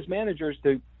 Your job as manager is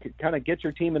to kind of get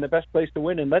your team in the best place to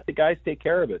win and let the guys take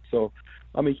care of it. So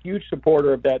I'm a huge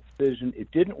supporter of that decision.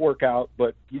 It didn't work out,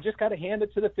 but you just got to hand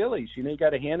it to the Phillies. You got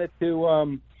to hand it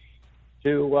to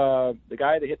the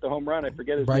guy that hit the home run. I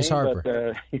forget his Bryce name.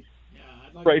 Harper.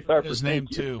 But, Bryce Harper. His name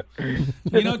too.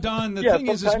 Don. The thing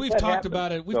is we've talked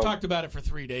about it. We've talked about it for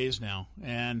 3 days now,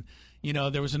 and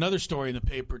there was another story in the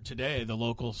paper today,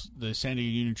 the San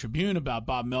Diego Union Tribune, about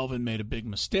Bob Melvin made a big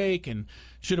mistake and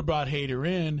should have brought Hader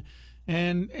in.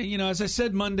 And as I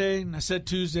said Monday and I said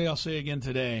Tuesday, I'll say again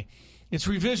today, it's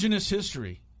revisionist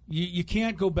history. You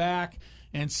can't go back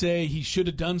and say he should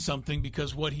have done something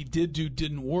because what he did do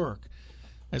didn't work.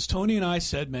 As Tony and I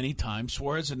said many times,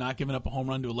 Suarez had not given up a home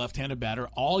run to a left-handed batter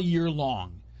all year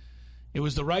long. It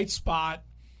was the right spot.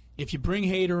 If you bring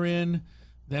Hader in,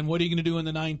 then what are you going to do in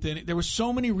the ninth inning? There were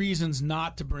so many reasons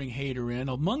not to bring Hader in.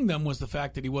 Among them was the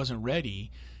fact that he wasn't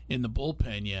ready in the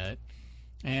bullpen yet.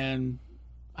 And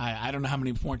I don't know how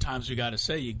many more times we got to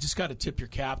say. You just got to tip your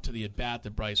cap to the at-bat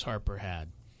that Bryce Harper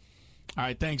had. All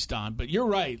right, thanks, Don. But you're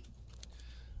right.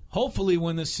 Hopefully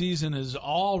when this season is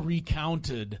all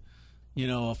recounted,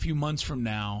 a few months from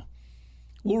now,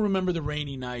 we'll remember the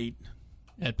rainy night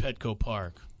at Petco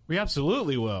Park. We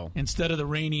absolutely will. Instead of the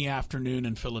rainy afternoon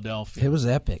in Philadelphia. It was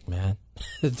epic, man.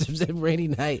 That rainy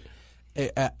night.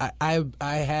 I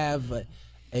have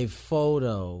a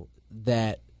photo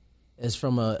that is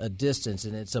from a distance,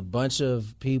 and it's a bunch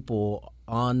of people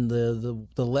on the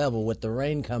level with the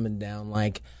rain coming down,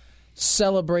 like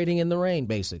celebrating in the rain,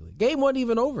 basically. Game wasn't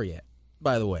even over yet.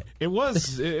 By the way, there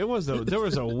was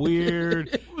a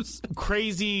weird,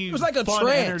 crazy. It was like a fun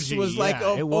trance. Energy. It was like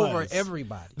over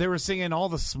everybody. They were singing all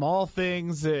the small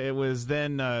things. It was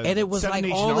then and it was like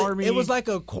Army. It was like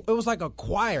a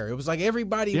choir. It was like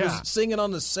everybody was singing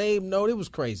on the same note. It was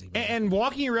crazy. And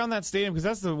walking around that stadium, because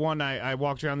that's the one I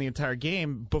walked around the entire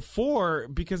game before,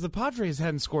 because the Padres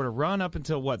hadn't scored a run up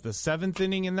until the seventh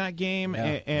inning in that game,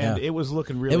 and it was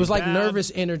looking really. It was like bad.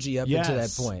 Nervous energy up until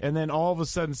that point, and then all of a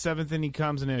sudden, seventh inning lightning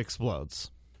comes and it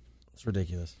explodes. It's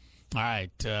ridiculous. All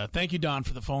right. Thank you, Don,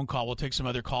 for the phone call. We'll take some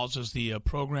other calls as the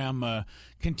program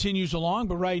continues along.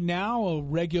 But right now, a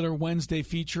regular Wednesday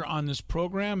feature on this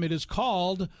program. It is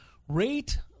called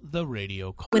Rate the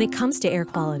Radio Call. When it comes to air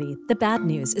quality, the bad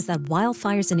news is that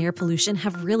wildfires and air pollution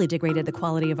have really degraded the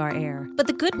quality of our air. But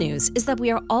the good news is that we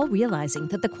are all realizing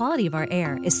that the quality of our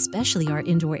air, especially our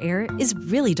indoor air, is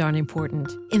really darn important.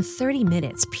 In 30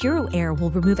 minutes, Puro Air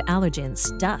will remove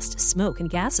allergens, dust, smoke,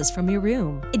 and gases from your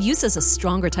room. It uses a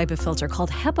stronger type of filter called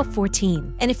HEPA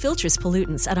 14, and it filters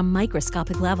pollutants at a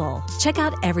microscopic level. Check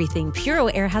out everything Puro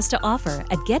Air has to offer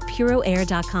at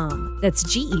getpuroair.com. That's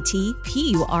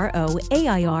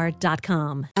GetPuroAir.com.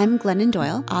 I'm Glennon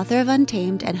Doyle, author of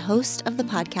Untamed and host of the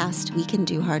podcast We Can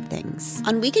Do Hard Things.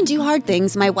 On We Can Do Hard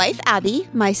Things, my wife Abby,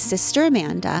 my sister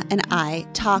Amanda, and I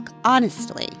talk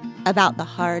honestly about the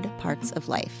hard parts of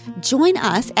life. Join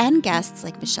us and guests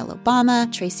like Michelle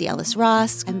Obama, Tracy Ellis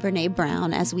Ross, and Brene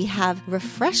Brown as we have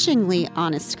refreshingly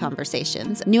honest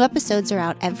conversations. New episodes are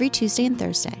out every Tuesday and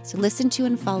Thursday, so listen to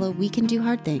and follow We Can Do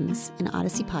Hard Things, an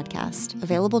Odyssey podcast,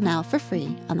 available now for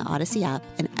free on the Odyssey app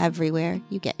and everywhere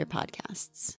you get your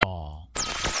podcasts.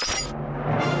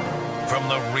 From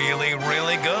the really,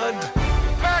 really good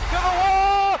back to the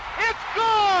wall, it's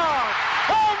gone!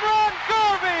 Home run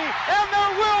derby, and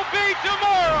there will be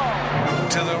tomorrow!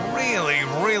 to the really,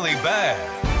 really bad.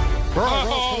 Burrow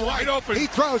rolls to the right. Open. He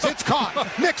throws. It's caught.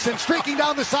 Mixon streaking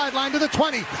down the sideline to the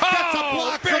 20. Gets a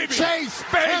block from Chase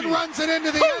and runs it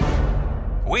into the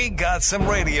end. We got some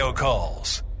radio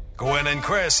calls. Gwen and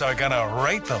Chris are going to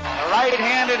rate them. The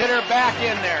right-handed hitter back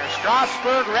in there.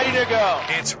 Strasburg ready to go.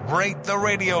 It's Rate the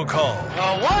Radio Call.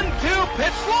 The 1-2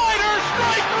 pitch slider.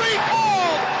 Strike three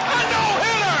called. A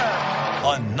no-hitter.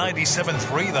 On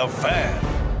 97.3 The Fan.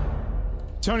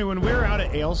 Tony, when we were out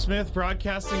at AleSmith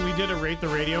broadcasting, we did a Rate the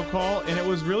Radio Call, and it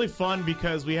was really fun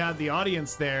because we had the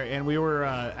audience there, and we were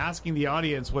asking the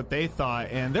audience what they thought,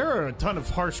 and there are a ton of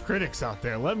harsh critics out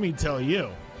there, let me tell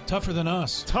you. Tougher than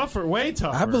us. Tougher, way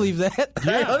tougher. I believe that.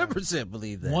 Yeah. I 100%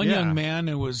 believe that. One young man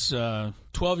who was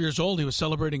 12 years old, he was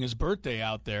celebrating his birthday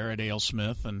out there at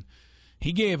AleSmith, and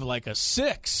he gave like a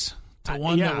 6 to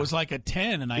one that was like a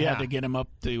 10, and I had to get him up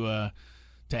to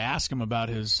ask him about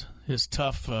his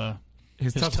tough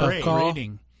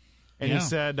rating. And he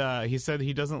said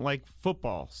he doesn't like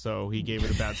football, so he gave it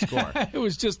a bad score. It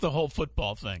was just the whole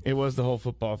football thing. It was the whole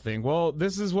football thing. Well,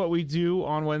 this is what we do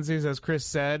on Wednesdays, as Chris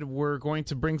said. We're going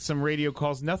to bring some radio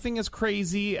calls. Nothing as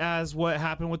crazy as what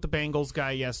happened with the Bengals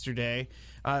guy yesterday.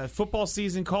 Football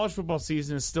season, college football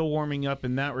season is still warming up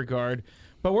in that regard.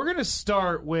 But we're going to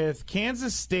start with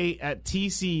Kansas State at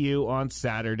TCU on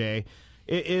Saturday.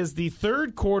 It is the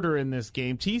third quarter in this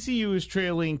game. TCU is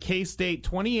trailing K-State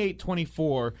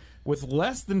 28-24 with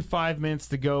less than 5 minutes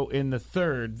to go in the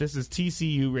third. This is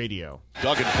TCU Radio.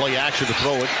 Duggan play action to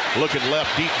throw it. Looking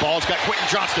left, deep ball's got Quentin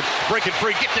Johnston breaking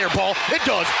free. Get there, ball. It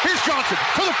does. Here's Johnson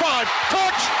for the 5.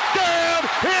 Touchdown!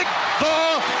 Hit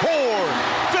the horn.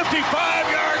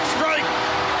 55-yard strike.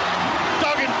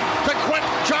 Duggan to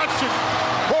Quentin Johnston.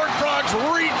 Horned Frogs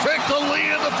retake the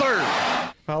lead in the third.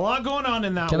 A lot going on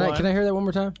in that one. Can I hear that one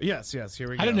more time? Yes, here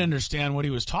we go. I didn't understand what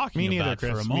he was talking about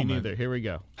Chris, for a moment. Me neither. Here we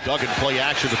go. Duggan play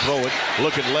action to throw it.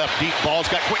 Looking left, deep ball's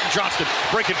got Quentin Johnston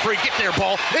breaking free. Get there,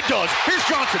 ball. It does. Here's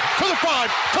Johnson for the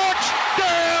 5.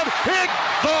 Touchdown! Hit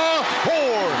the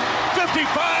horn.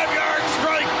 55-yard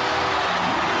strike.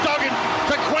 Duggan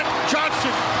to Quentin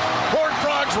Johnston. Horned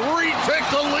Frogs retake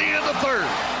the lead in the third.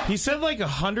 He said like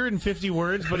 150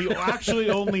 words, but he actually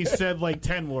only said like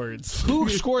 10 words. Who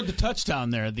scored the touchdown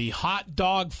there? The Hot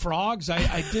Dog Frogs?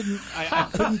 I couldn't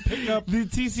pick up. The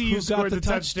TCU scored the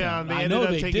touchdown. They ended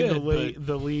up taking the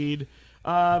lead.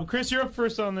 Chris, you're up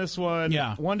first on this one.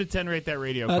 Yeah. 1 to 10, rate that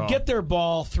radio call. Get their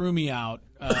ball threw me out.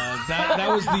 That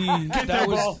was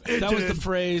the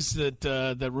phrase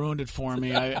that ruined it for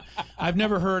me. I've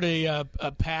never heard a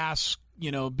pass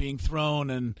being thrown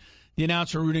and the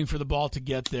announcer rooting for the ball to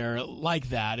get there like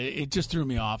that. It just threw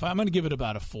me off. I'm going to give it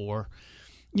about a 4.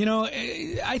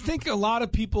 I think a lot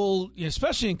of people,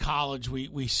 especially in college,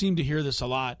 we seem to hear this a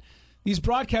lot. These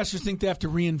broadcasters think they have to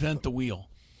reinvent the wheel.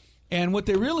 And what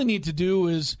they really need to do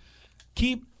is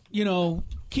keep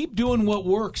doing what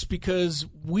works, because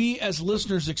we as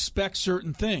listeners expect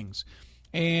certain things.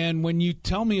 And when you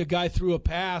tell me a guy threw a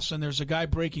pass and there's a guy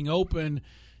breaking open,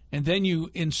 and then you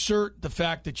insert the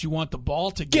fact that you want the ball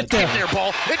to get there. Get there,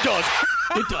 ball. It does.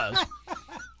 It does.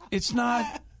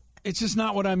 It's just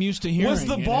not what I'm used to hearing. Was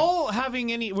the ball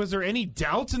having any? Was there any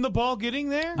doubt in the ball getting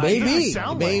there? Maybe.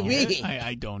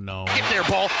 I don't know. Get there,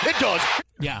 ball. It does.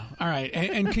 Yeah. All right.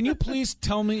 And can you please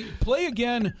play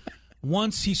again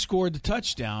once he scored the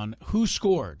touchdown, who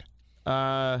scored?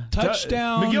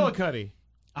 Touchdown. McGillicuddy.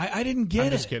 I didn't get it.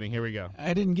 I'm just kidding. Here we go.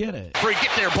 I didn't get it. Free,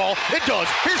 get there, ball. It does.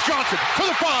 Here's Johnson to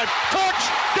the 5.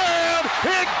 Touchdown.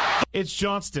 It's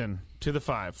Johnston to the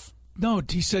 5. No,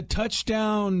 he said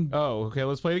touchdown. Oh, okay.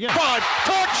 Let's play it again. 5.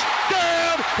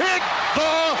 Touchdown. Hit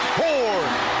the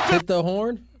horn. Hit the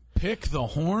horn? Pick the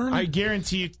horn? I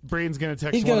guarantee you Braden's going to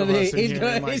text one of us in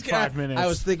like 5 minutes. I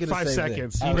was thinking the 5 same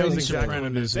seconds. thing. He knows exactly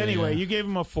what it is. Anyway, yeah. you gave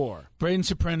him a 4. Braden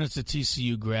Sopranos, a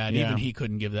TCU grad. Yeah. Even he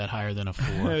couldn't give that higher than a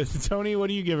 4. Tony, what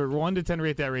do you give it? 1 to 10,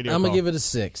 rate that radio I'm call. going to give it a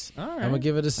 6. All right. I'm going to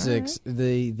give it a 6. Right.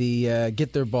 The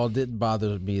get their ball didn't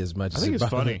bother me as much as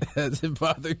it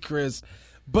bothered Chris.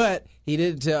 But he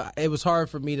didn't tell. It was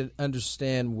hard for me to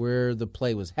understand where the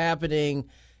play was happening.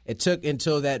 It took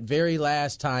until that very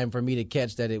last time for me to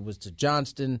catch that it was to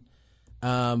Johnston.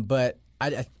 But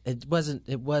it wasn't.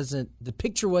 The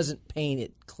picture wasn't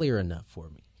painted clear enough for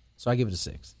me. So I give it a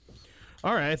 6.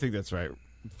 All right, I think that's right.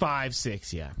 5,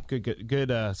 6, yeah.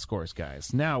 Good scores,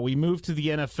 guys. Now we move to the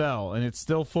NFL, and it's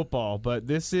still football, but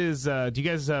this is. Do you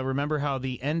guys remember how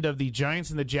the end of the Giants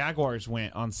and the Jaguars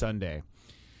went on Sunday?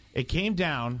 It came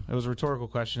down. It was a rhetorical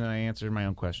question, and I answered my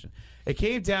own question. It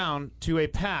came down to a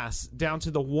pass down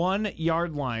to the 1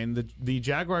 yard line. The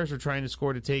Jaguars were trying to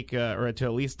score to take or to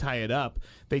at least tie it up.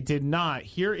 They did not.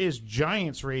 Here is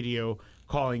Giants radio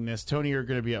calling this. Tony, you're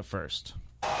going to be up first.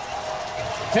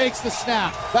 Takes the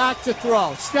snap, back to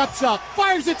throw, steps up,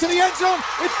 fires it to the end zone.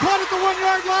 It's caught at the 1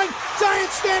 yard line.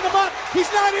 Giants stand him up.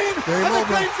 He's not in, and the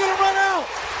game's going to run out.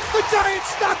 The Giants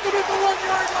stopped him at the 1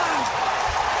 yard line.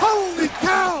 Holy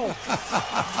cow!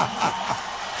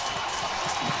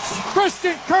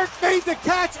 Christian Kirk made the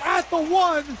catch at the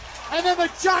 1, and then the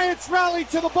Giants rallied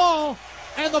to the ball,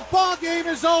 and the ball game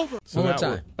is over. So one more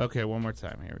time. Okay, one more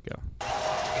time. Here we go.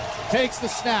 Takes the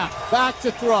snap, back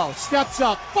to throw, steps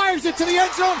up, fires it to the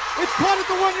end zone. It's caught at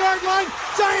the 1 yard line.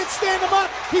 Giants stand him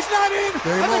up. He's not in,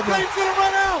 and the game's going to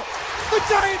run out. The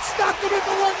Giants stopped him at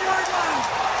the 1 yard line.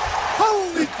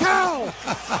 Holy cow!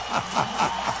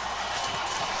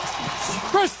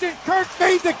 Christian Kirk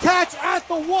made the catch at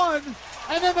the 1,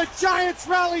 and then the Giants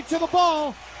rallied to the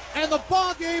ball, and the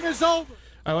ball game is over.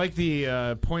 I like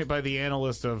the point by the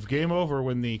analyst of game over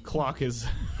when the clock is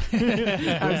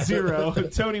at 0.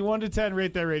 Tony, 1 to 10,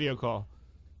 rate that radio call.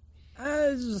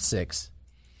 It was a 6.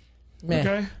 Meh.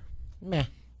 Okay. Meh.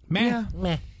 Meh.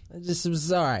 Meh. It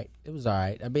was all right. It was all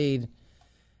right. I mean,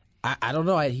 I don't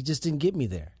know. He just didn't get me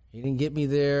there. He didn't get me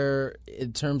there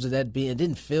in terms of that being. It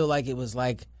didn't feel like it was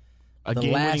like a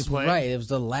the last play. Right. It was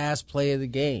the last play of the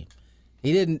game.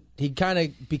 He didn't. He kind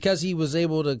of, because he was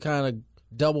able to kind of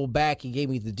double back. He gave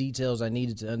me the details I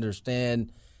needed to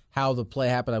understand how the play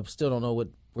happened. I still don't know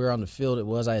where on the field it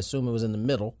was. I assume it was in the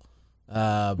middle.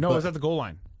 No, it was at the goal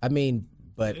line. I mean,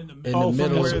 but in the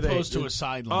middle, as opposed to a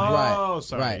sideline. Oh, right,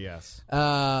 sorry. Right. Yes.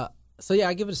 So yeah,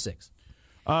 I give it a 6.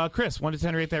 Chris, 1 to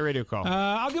 10, rate that radio call.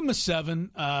 I'll give him a 7,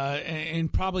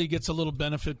 and probably gets a little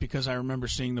benefit because I remember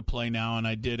seeing the play now, and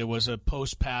I did. It was a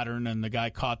post pattern, and the guy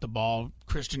caught the ball.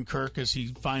 Christian Kirk, as he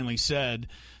finally said,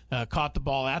 caught the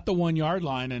ball at the 1 yard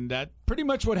line, and that pretty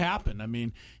much what happened. I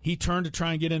mean, he turned to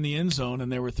try and get in the end zone,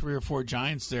 and there were 3 or 4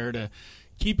 Giants there to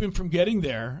keep him from getting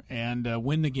there and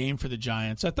win the game for the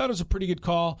Giants. I thought it was a pretty good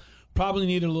call. Probably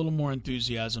needed a little more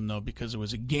enthusiasm, though, because it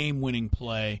was a game-winning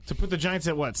play. To put the Giants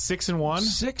at what, 6-1?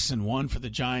 6-1 for the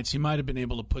Giants. He might have been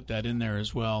able to put that in there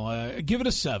as well. Give it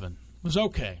a 7. It was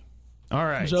okay. All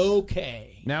right. It was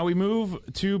okay. Now we move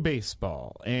to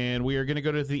baseball, and we are going to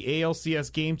go to the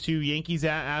ALCS Game 2, Yankees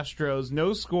at Astros.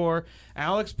 No score.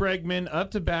 Alex Bregman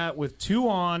up to bat with 2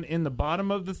 on in the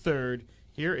bottom of the 3rd.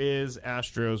 Here is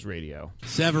Astros radio.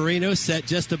 Severino set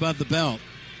just above the belt.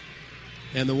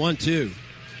 And the 1-2.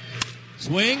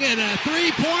 Swing and a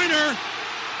 3-pointer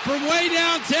from way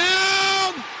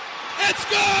downtown. It's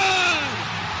good!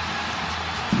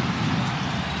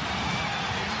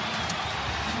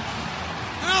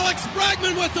 Alex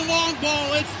Bregman with the long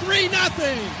ball. It's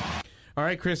 3-0. All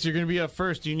right, Chris, you're going to be up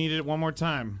first. Do you need it one more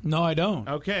time? No, I don't.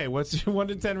 Okay, what's your 1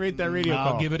 to 10 rate that radio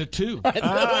call? I'll give it a 2. I knew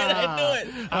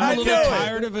it. I'm a little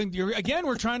tired of it. Again,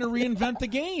 we're trying to reinvent the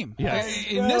game. Yes.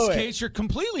 In this case, you're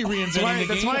completely reinventing the game.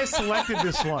 That's why I selected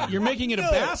this one. You're making it a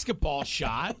basketball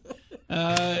shot.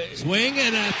 Swing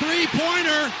and a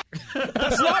 3-pointer.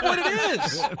 That's not what it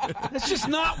is. That's just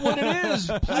not what it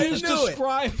is.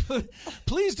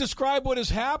 Please describe what is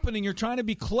happening. You're trying to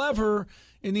be clever.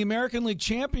 In the American League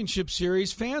Championship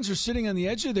Series, fans are sitting on the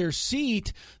edge of their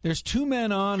seat. There's 2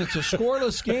 men on. It's a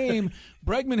scoreless game.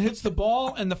 Bregman hits the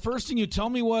ball, and the first thing you tell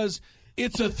me was,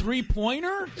 it's a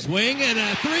 3-pointer? Swing and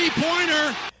a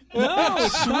 3-pointer. No,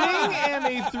 it's swing not. and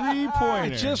a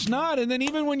 3-pointer. It's just not. And then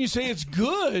even when you say it's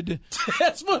good,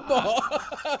 that's football.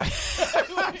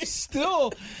 I'm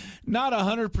still not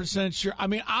 100% sure. I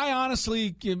mean, I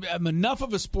honestly am enough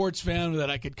of a sports fan that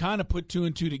I could kind of put 2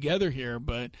 and 2 together here,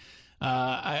 but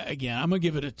I'm going to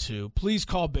give it a 2. Please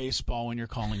call baseball when you're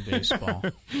calling baseball.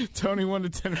 Tony, 1 to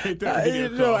 10 right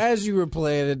there. As you were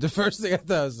playing it, the first thing I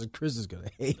thought was Chris is going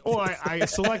to hate it. Oh, I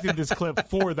selected this clip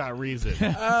for that reason.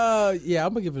 Yeah,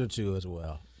 I'm going to give it a 2 as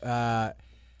well.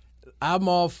 I'm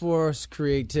all for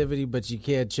creativity, but you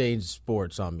can't change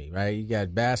sports on me, right? You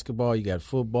got basketball, you got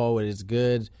football, and it's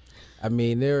good. I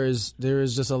mean, there is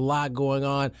just a lot going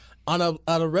on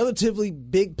a relatively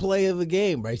big play of the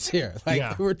game right there.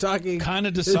 Like we're talking, kind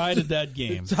of decided that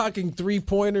game. Talking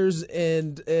 3-pointers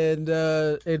and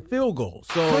field goals.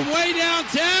 So from way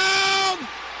downtown,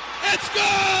 it's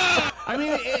good. I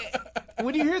mean,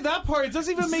 when you hear that part, it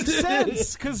doesn't even make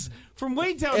sense because from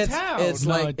way downtown, it's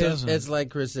it doesn't. It's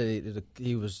like Chris said.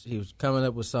 He was coming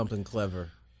up with something clever.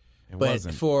 It but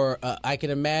wasn't. For I can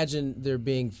imagine there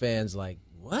being fans like,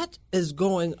 what is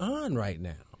going on right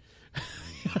now?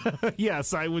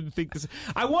 Yes, I would think this.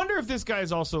 I wonder if this guy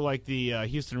is also like the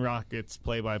Houston Rockets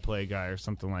play-by-play guy or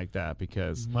something like that.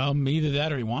 Because either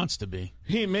that or he wants to be.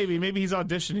 Maybe he's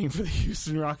auditioning for the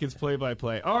Houston Rockets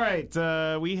play-by-play. All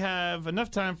right, we have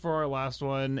enough time for our last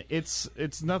one. It's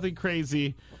nothing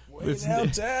crazy.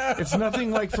 Downtown. It's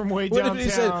nothing like from way what downtown. If he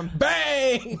said,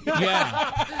 bang!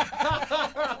 Yeah.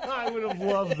 I would have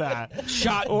loved that.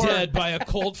 Shot dead by a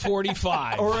Colt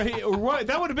 45. Or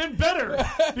that would have been better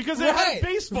because it had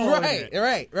baseball in it.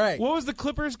 Right. What was the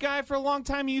Clippers guy for a long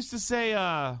time? He used to say,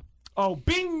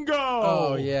 bingo!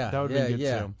 Oh, yeah. That would have been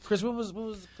good, too. Chris, what was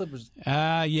the Clippers?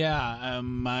 He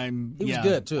was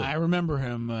good, too. I remember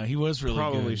him. He was really good.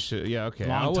 Probably should. Yeah, okay.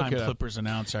 Long-time Clippers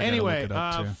announcer. Anyway, look it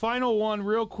up, too. Final one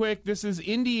real quick. This is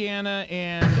Indiana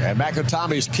and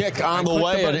McAtommy's kick on the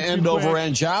way, an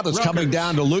end-over-end job that's coming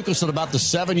down to Lucas at about the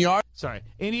 7-yard. Sorry.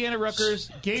 Indiana Rutgers.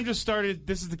 Game just started.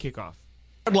 This is the kickoff.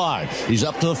 Line. He's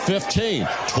up to the 15,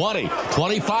 20,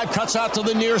 25, cuts out to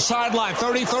the near sideline,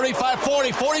 30, 35,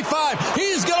 40, 45.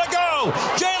 He's going to go.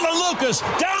 Jalen Lucas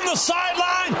down the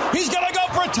sideline. He's going to go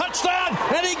for a touchdown,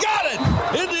 and he got it.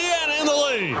 Indiana in the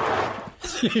lead.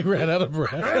 He ran out of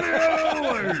breath.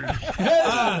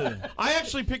 I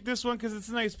actually picked this one because it's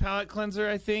a nice palate cleanser.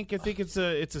 I think it's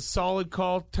a solid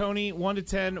call. Tony, 1 to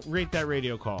 10, rate that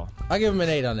radio call. I'll give him an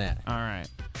 8 on that. All right,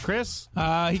 Chris.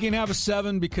 He can have a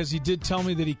 7 because he did tell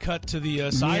me that he cut to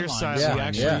the sideline.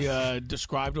 Yeah, he actually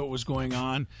described what was going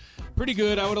on. Pretty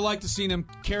good. I would have liked to seen him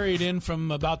carry it in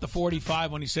from about the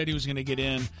 45 when he said he was going to get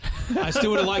in. I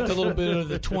still would have liked a little bit of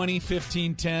the 20,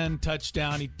 15, 10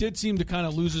 touchdown. He did seem to kind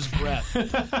of lose his breath there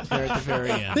at the very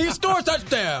end. He scored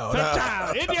touchdown.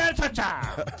 Touchdown. Indiana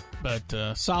touchdown.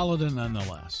 But solid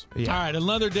nonetheless. Yeah. All right,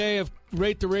 another day of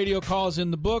Rate the Radio calls in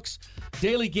the books.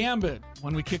 Daily Gambit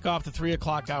when we kick off the 3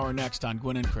 o'clock hour next on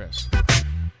Gwynn and Chris.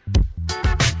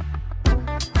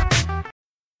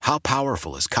 How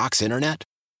powerful is Cox Internet?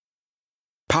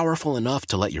 Powerful enough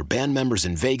to let your band members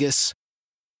in Vegas,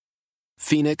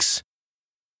 Phoenix,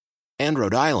 and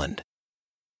Rhode Island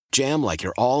jam like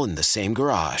you're all in the same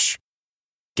garage.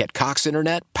 Get Cox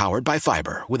Internet powered by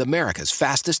fiber with America's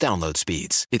fastest download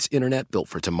speeds. It's internet built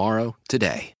for tomorrow,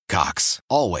 today. Cox,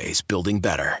 always building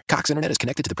better. Cox Internet is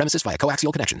connected to the premises via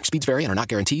coaxial connection. Speeds vary and are not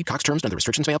guaranteed. Cox terms and other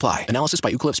restrictions may apply. Analysis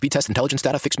by Ookla Speed Test Intelligence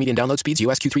Data. Fixed median download speeds.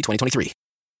 US Q3 2023.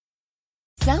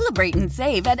 Celebrate and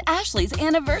save at Ashley's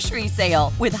Anniversary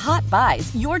Sale. With Hot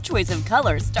Buys, your choice of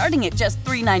colors starting at just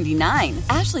 $3.99.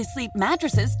 Ashley Sleep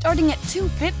mattresses starting at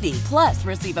 $2.50. Plus,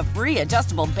 receive a free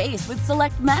adjustable base with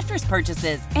select mattress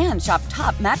purchases. And shop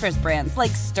top mattress brands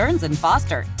like Stearns &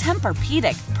 Foster,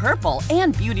 Tempur-Pedic, Purple,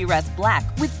 and Beautyrest Black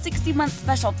with 60-month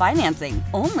special financing.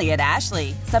 Only at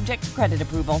Ashley. Subject to credit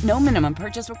approval. No minimum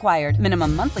purchase required.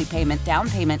 Minimum monthly payment, down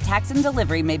payment, tax, and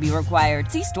delivery may be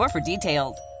required. See store for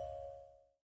details.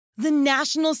 The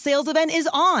national sales event is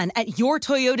on at your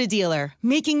Toyota dealer,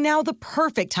 making now the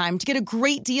perfect time to get a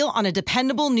great deal on a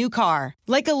dependable new car.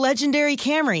 Like a legendary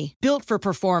Camry, built for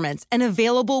performance and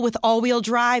available with all-wheel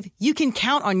drive, you can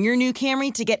count on your new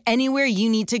Camry to get anywhere you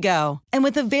need to go. And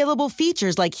with available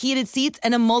features like heated seats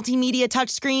and a multimedia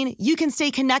touchscreen, you can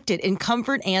stay connected in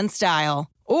comfort and style.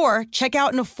 Or check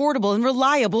out an affordable and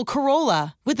reliable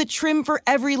Corolla with a trim for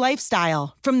every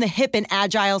lifestyle, from the hip and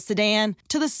agile sedan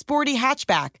to the sporty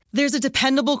hatchback. There's a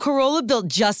dependable Corolla built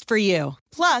just for you.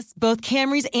 Plus, both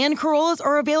Camrys and Corollas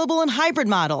are available in hybrid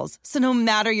models, so no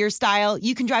matter your style,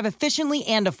 you can drive efficiently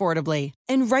and affordably.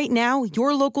 And right now,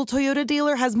 your local Toyota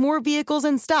dealer has more vehicles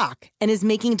in stock and is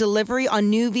making delivery on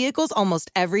new vehicles almost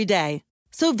every day.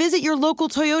 So visit your local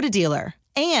Toyota dealer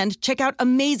and check out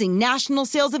amazing national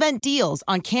sales event deals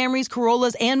on Camrys,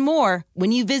 Corollas, and more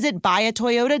when you visit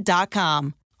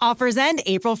buyatoyota.com. Offers end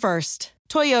April 1st.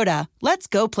 Toyota, let's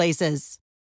go places.